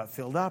 I got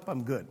filled up,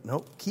 I'm good.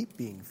 No, keep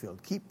being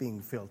filled. Keep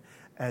being filled.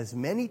 As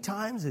many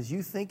times as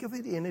you think of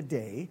it in a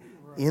day,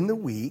 in the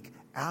week,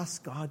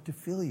 ask God to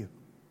fill you.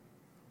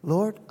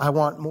 Lord, I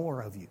want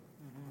more of you.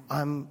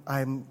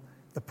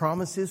 The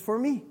promise is for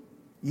me.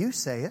 You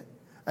say it.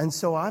 And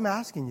so I'm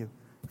asking you,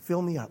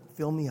 fill me up,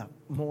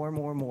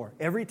 more.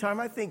 Every time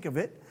I think of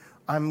it,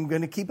 I'm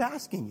going to keep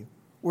asking you.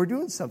 We're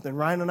doing something.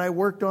 Ryan and I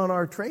worked on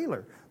our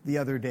trailer the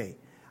other day.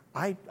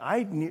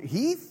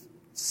 He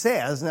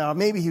says, now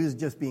maybe he was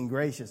just being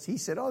gracious. He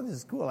said, oh, this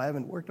is cool. I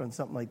haven't worked on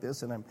something like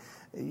this. And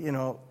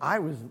I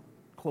was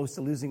close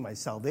to losing my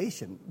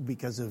salvation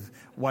because of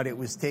what it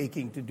was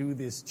taking to do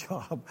this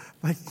job.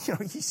 But,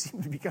 he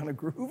seemed to be kind of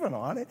grooving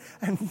on it.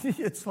 And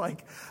it's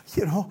like,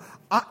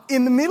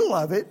 in the middle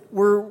of it,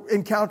 we're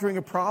encountering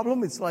a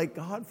problem. It's like,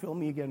 God, fill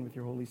me again with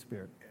your Holy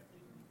Spirit.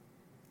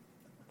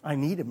 I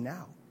need him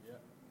now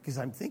because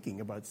I'm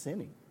thinking about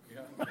sinning.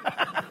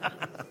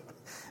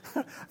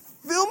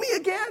 Fill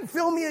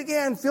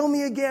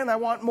me again. I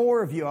want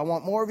more of you. I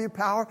want more of your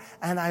power.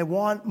 And I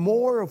want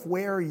more of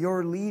where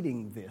you're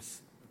leading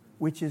this,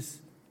 which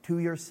is to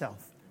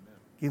yourself. Amen.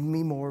 Give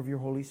me more of your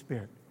Holy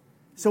Spirit.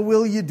 So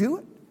will you do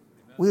it?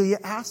 Amen. Will you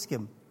ask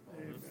him?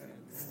 Amen.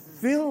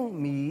 Fill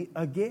me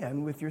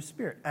again with your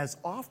Spirit. As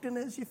often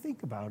as you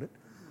think about it,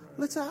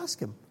 let's ask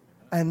him.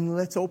 And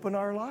let's open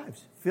our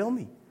lives. Fill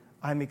me.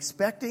 I'm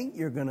expecting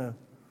you're going to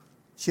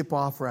chip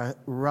off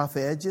rough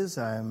edges.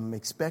 I'm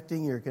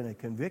expecting you're going to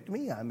convict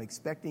me. I'm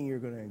expecting you're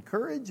going to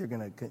encourage. You're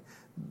going to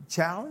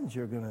challenge.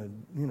 You're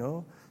going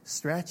to,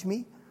 stretch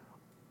me.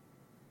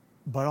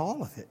 But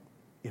all of it,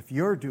 if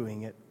you're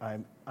doing it,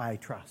 I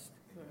trust.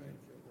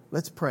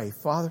 Let's pray.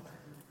 Father,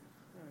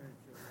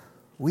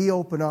 we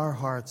open our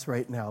hearts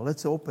right now.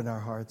 Let's open our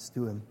hearts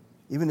to him.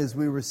 Even as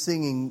we were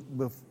singing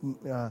with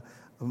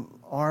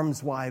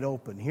arms wide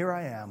open. Here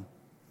I am,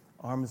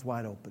 arms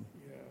wide open.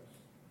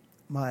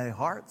 My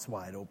heart's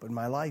wide open.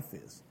 My life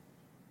is.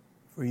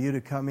 For you to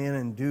come in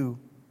and do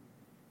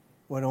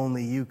what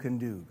only you can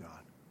do,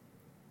 God.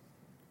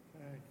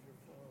 Thank you,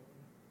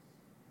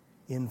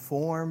 Father.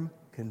 Inform,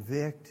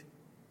 convict,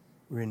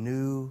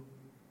 renew,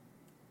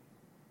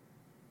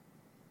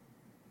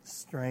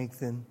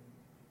 strengthen,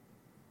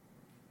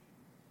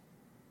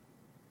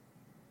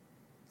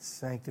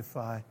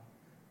 sanctify.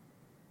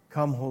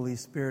 Come, Holy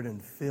Spirit,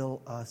 and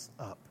fill us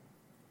up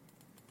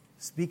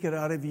Speak it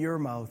out of your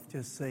mouth.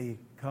 Just say,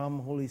 come,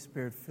 Holy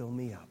Spirit, fill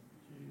me up.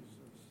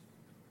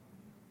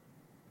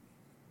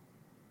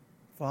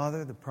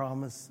 Father, the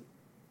promise,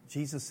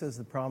 Jesus says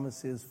the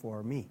promise is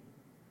for me.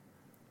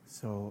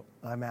 So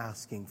I'm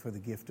asking for the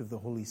gift of the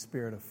Holy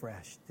Spirit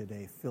afresh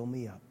today. Fill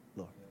me up,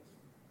 Lord.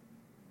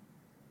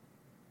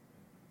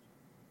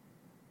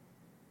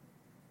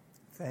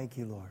 Thank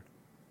you, Lord.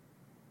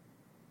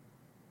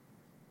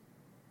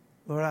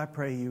 Lord, I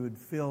pray you would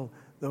fill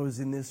those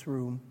in this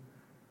room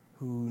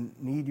who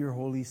need your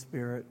Holy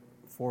Spirit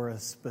for a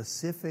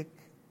specific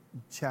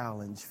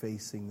challenge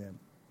facing them.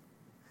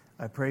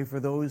 I pray for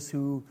those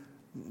who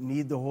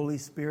need the Holy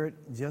Spirit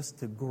just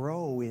to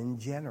grow in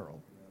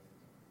general.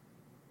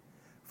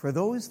 For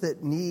those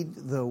that need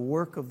the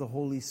work of the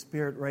Holy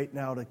Spirit right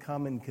now to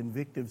come and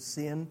convict of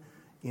sin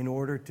in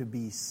order to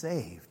be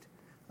saved,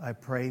 I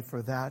pray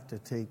for that to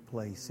take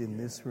place in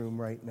this room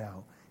right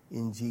now,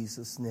 in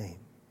Jesus' name.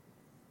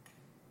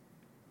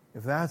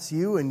 If that's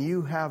you and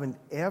you haven't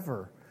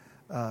ever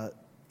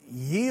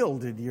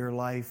yielded your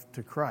life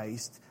to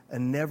Christ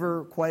and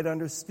never quite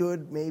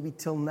understood, maybe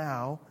till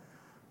now,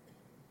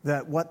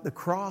 that what the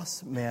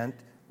cross meant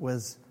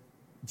was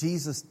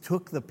Jesus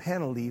took the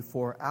penalty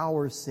for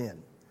our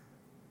sin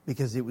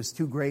because it was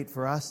too great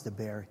for us to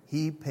bear.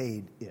 He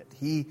paid it.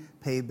 He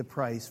paid the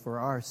price for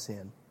our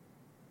sin.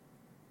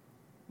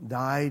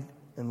 Died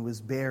and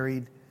was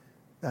buried.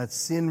 That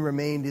sin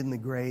remained in the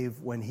grave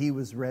when he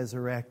was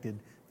resurrected,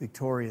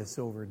 victorious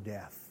over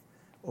death,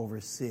 over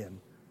sin,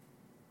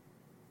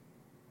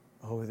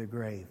 over the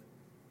grave.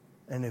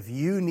 And if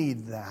you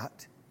need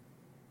that,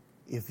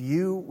 if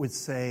you would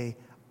say,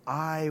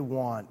 I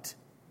want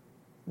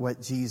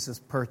what Jesus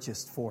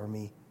purchased for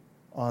me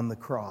on the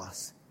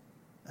cross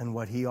and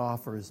what he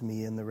offers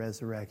me in the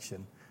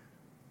resurrection,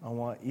 I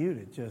want you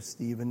to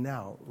just even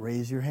now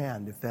raise your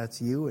hand if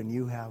that's you and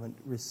you haven't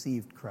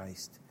received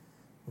Christ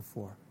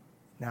before.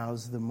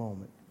 Now's the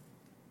moment.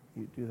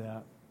 You do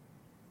that.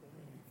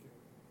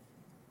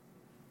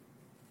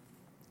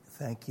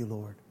 Thank you,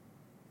 Lord.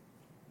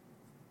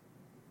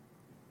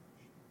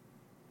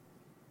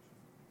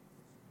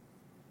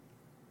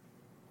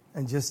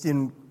 And just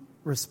in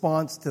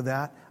response to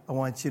that, I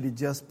want you to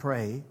just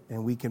pray,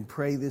 and we can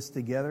pray this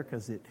together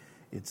because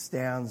it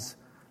stands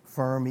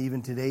firm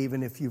even today.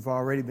 Even if you've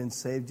already been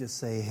saved, just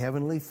say,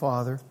 Heavenly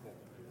Father,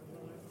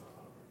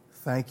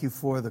 thank you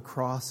for the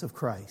cross of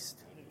Christ,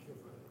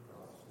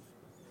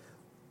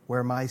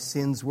 where my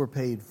sins were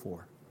paid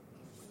for.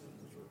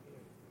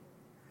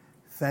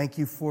 Thank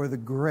you for the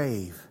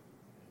grave,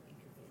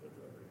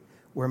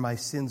 where my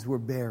sins were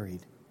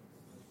buried.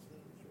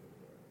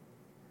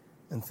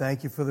 And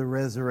thank you for the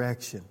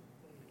resurrection,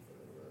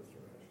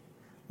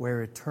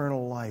 where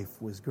eternal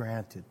life was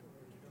granted.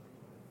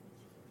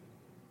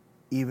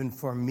 Even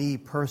for me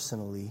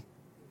personally,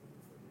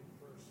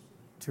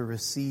 to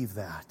receive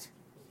that.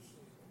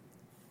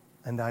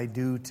 And I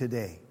do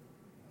today.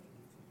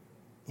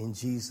 In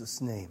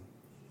Jesus' name.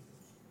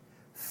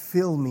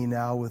 Fill me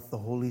now with the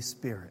Holy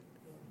Spirit.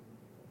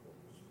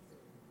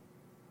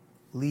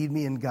 Lead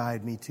me and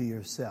guide me to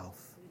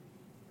yourself.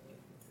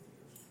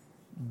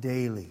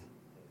 Daily.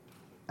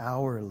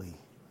 Hourly,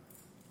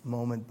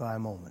 moment by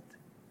moment.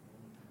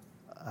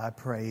 I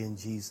pray in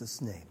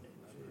Jesus' name.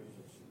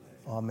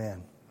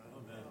 Amen.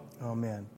 Amen.